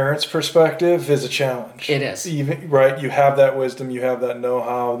 from a parent's perspective, is a challenge. It is. Even right, you have that wisdom, you have that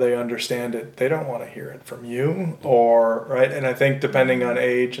know-how, they understand it. They don't want to hear it from you, or right. And I think depending on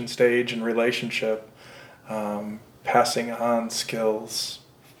age and stage and relationship, passing on skills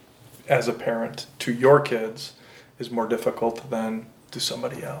as a parent to your kids is more difficult than to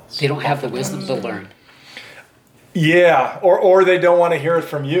somebody else. They don't have the wisdom to learn. Yeah, or they don't want to hear it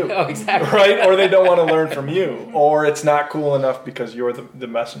from you. Oh, exactly. Right? Or they don't want to learn from you. Or it's not cool enough because you're the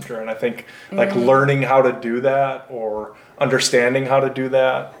messenger. And I think like learning how to do that or understanding how to do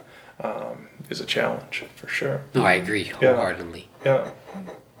that is a challenge for sure. No, I agree wholeheartedly. Yeah.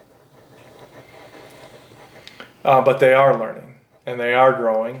 But they are learning. And they are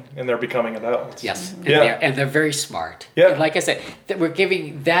growing, and they're becoming adults. Yes, And they're very smart. Yeah. And like I said,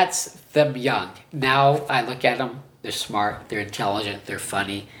 that's them young. Now I look at them, they're smart, they're intelligent, they're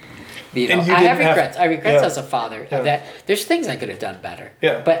funny. I have regrets. I regret as a father that there's things I could have done better.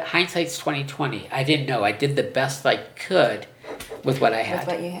 Yeah. But hindsight's 20/20. I didn't know. I did the best I could with what I had.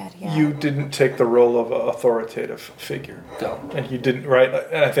 With what you had, yeah. You didn't take the role of an authoritative figure. No. And you didn't, right?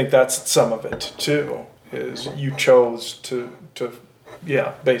 And I think that's some of it too, is you chose to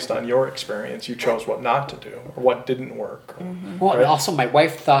based on your experience, you chose what not to do or what didn't work. Well, Right. and also my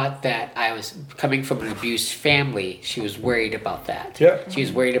wife thought that I was coming from an abused family. She was worried about that. Yeah. She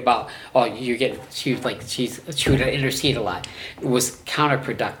was worried about, she would intercede a lot. It was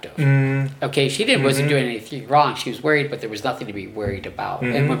counterproductive. Okay, she wasn't doing anything wrong. She was worried, but there was nothing to be worried about.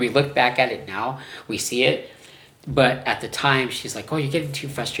 And when we look back at it now, we see it. But at the time, she's like, oh, you're getting too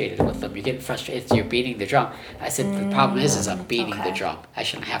frustrated with them. You're getting frustrated. You're beating the drum. I said, the problem is I'm beating the drum. I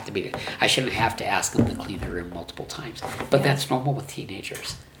shouldn't have to beat it. I shouldn't have to ask them to clean the room multiple times. But that's normal with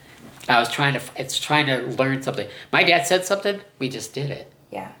teenagers. It's trying to learn something. My dad said something, we just did it.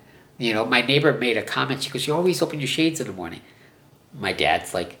 Yeah. My neighbor made a comment. She goes, you always open your shades in the morning. My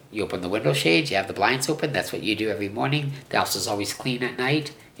dad's like, you open the window shades, you have the blinds open. That's what you do every morning. The house is always clean at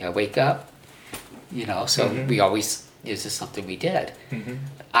night. You know, wake up. You know, so we always, this is something we did.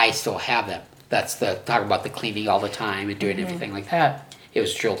 I still have that. That's the talk about the cleaning all the time and doing everything like that. It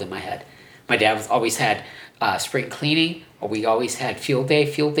was drilled in my head. My dad was always had spring cleaning, or we always had field day.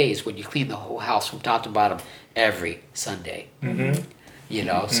 Field day is when you clean the whole house from top to bottom every Sunday. You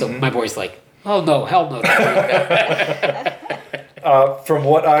know, so my boy's like, oh no, hell no. Don't do that. From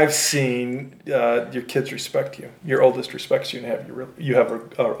what I've seen, your kids respect you. Your oldest respects you, and you have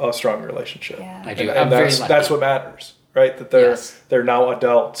a strong relationship. Yeah. I do. And I'm very lucky. that's what matters, right? That they're now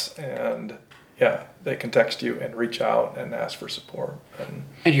adults, and they can text you and reach out and ask for support.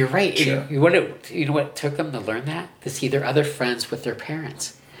 And you're right. Sure. You know what took them to learn that? To see their other friends with their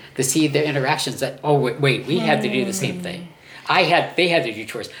parents. To see their interactions that, oh, wait, we had to do the same thing. They had to do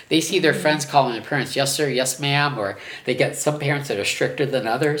chores. They see their friends calling their parents, yes sir, yes ma'am, or they get some parents that are stricter than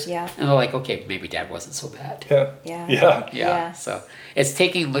others. Yeah. And they're like, okay, maybe dad wasn't so bad. Yeah. Yeah. Yes. So it's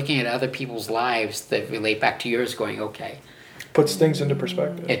looking at other people's lives that relate back to yours going, okay. Puts things into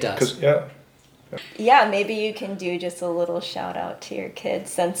perspective. It does. 'Cause, Yeah, maybe you can do just a little shout out to your kids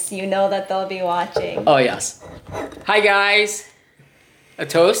since you know that they'll be watching. Oh, yes. Hi, guys. A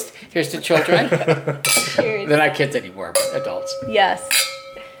toast. Here's to children. Cheers. They're not kids anymore, but adults. Yes.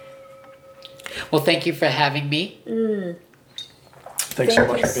 Well, thank you for having me. Thanks so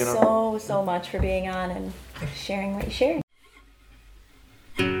much for being on. so much for being on and sharing what you shared.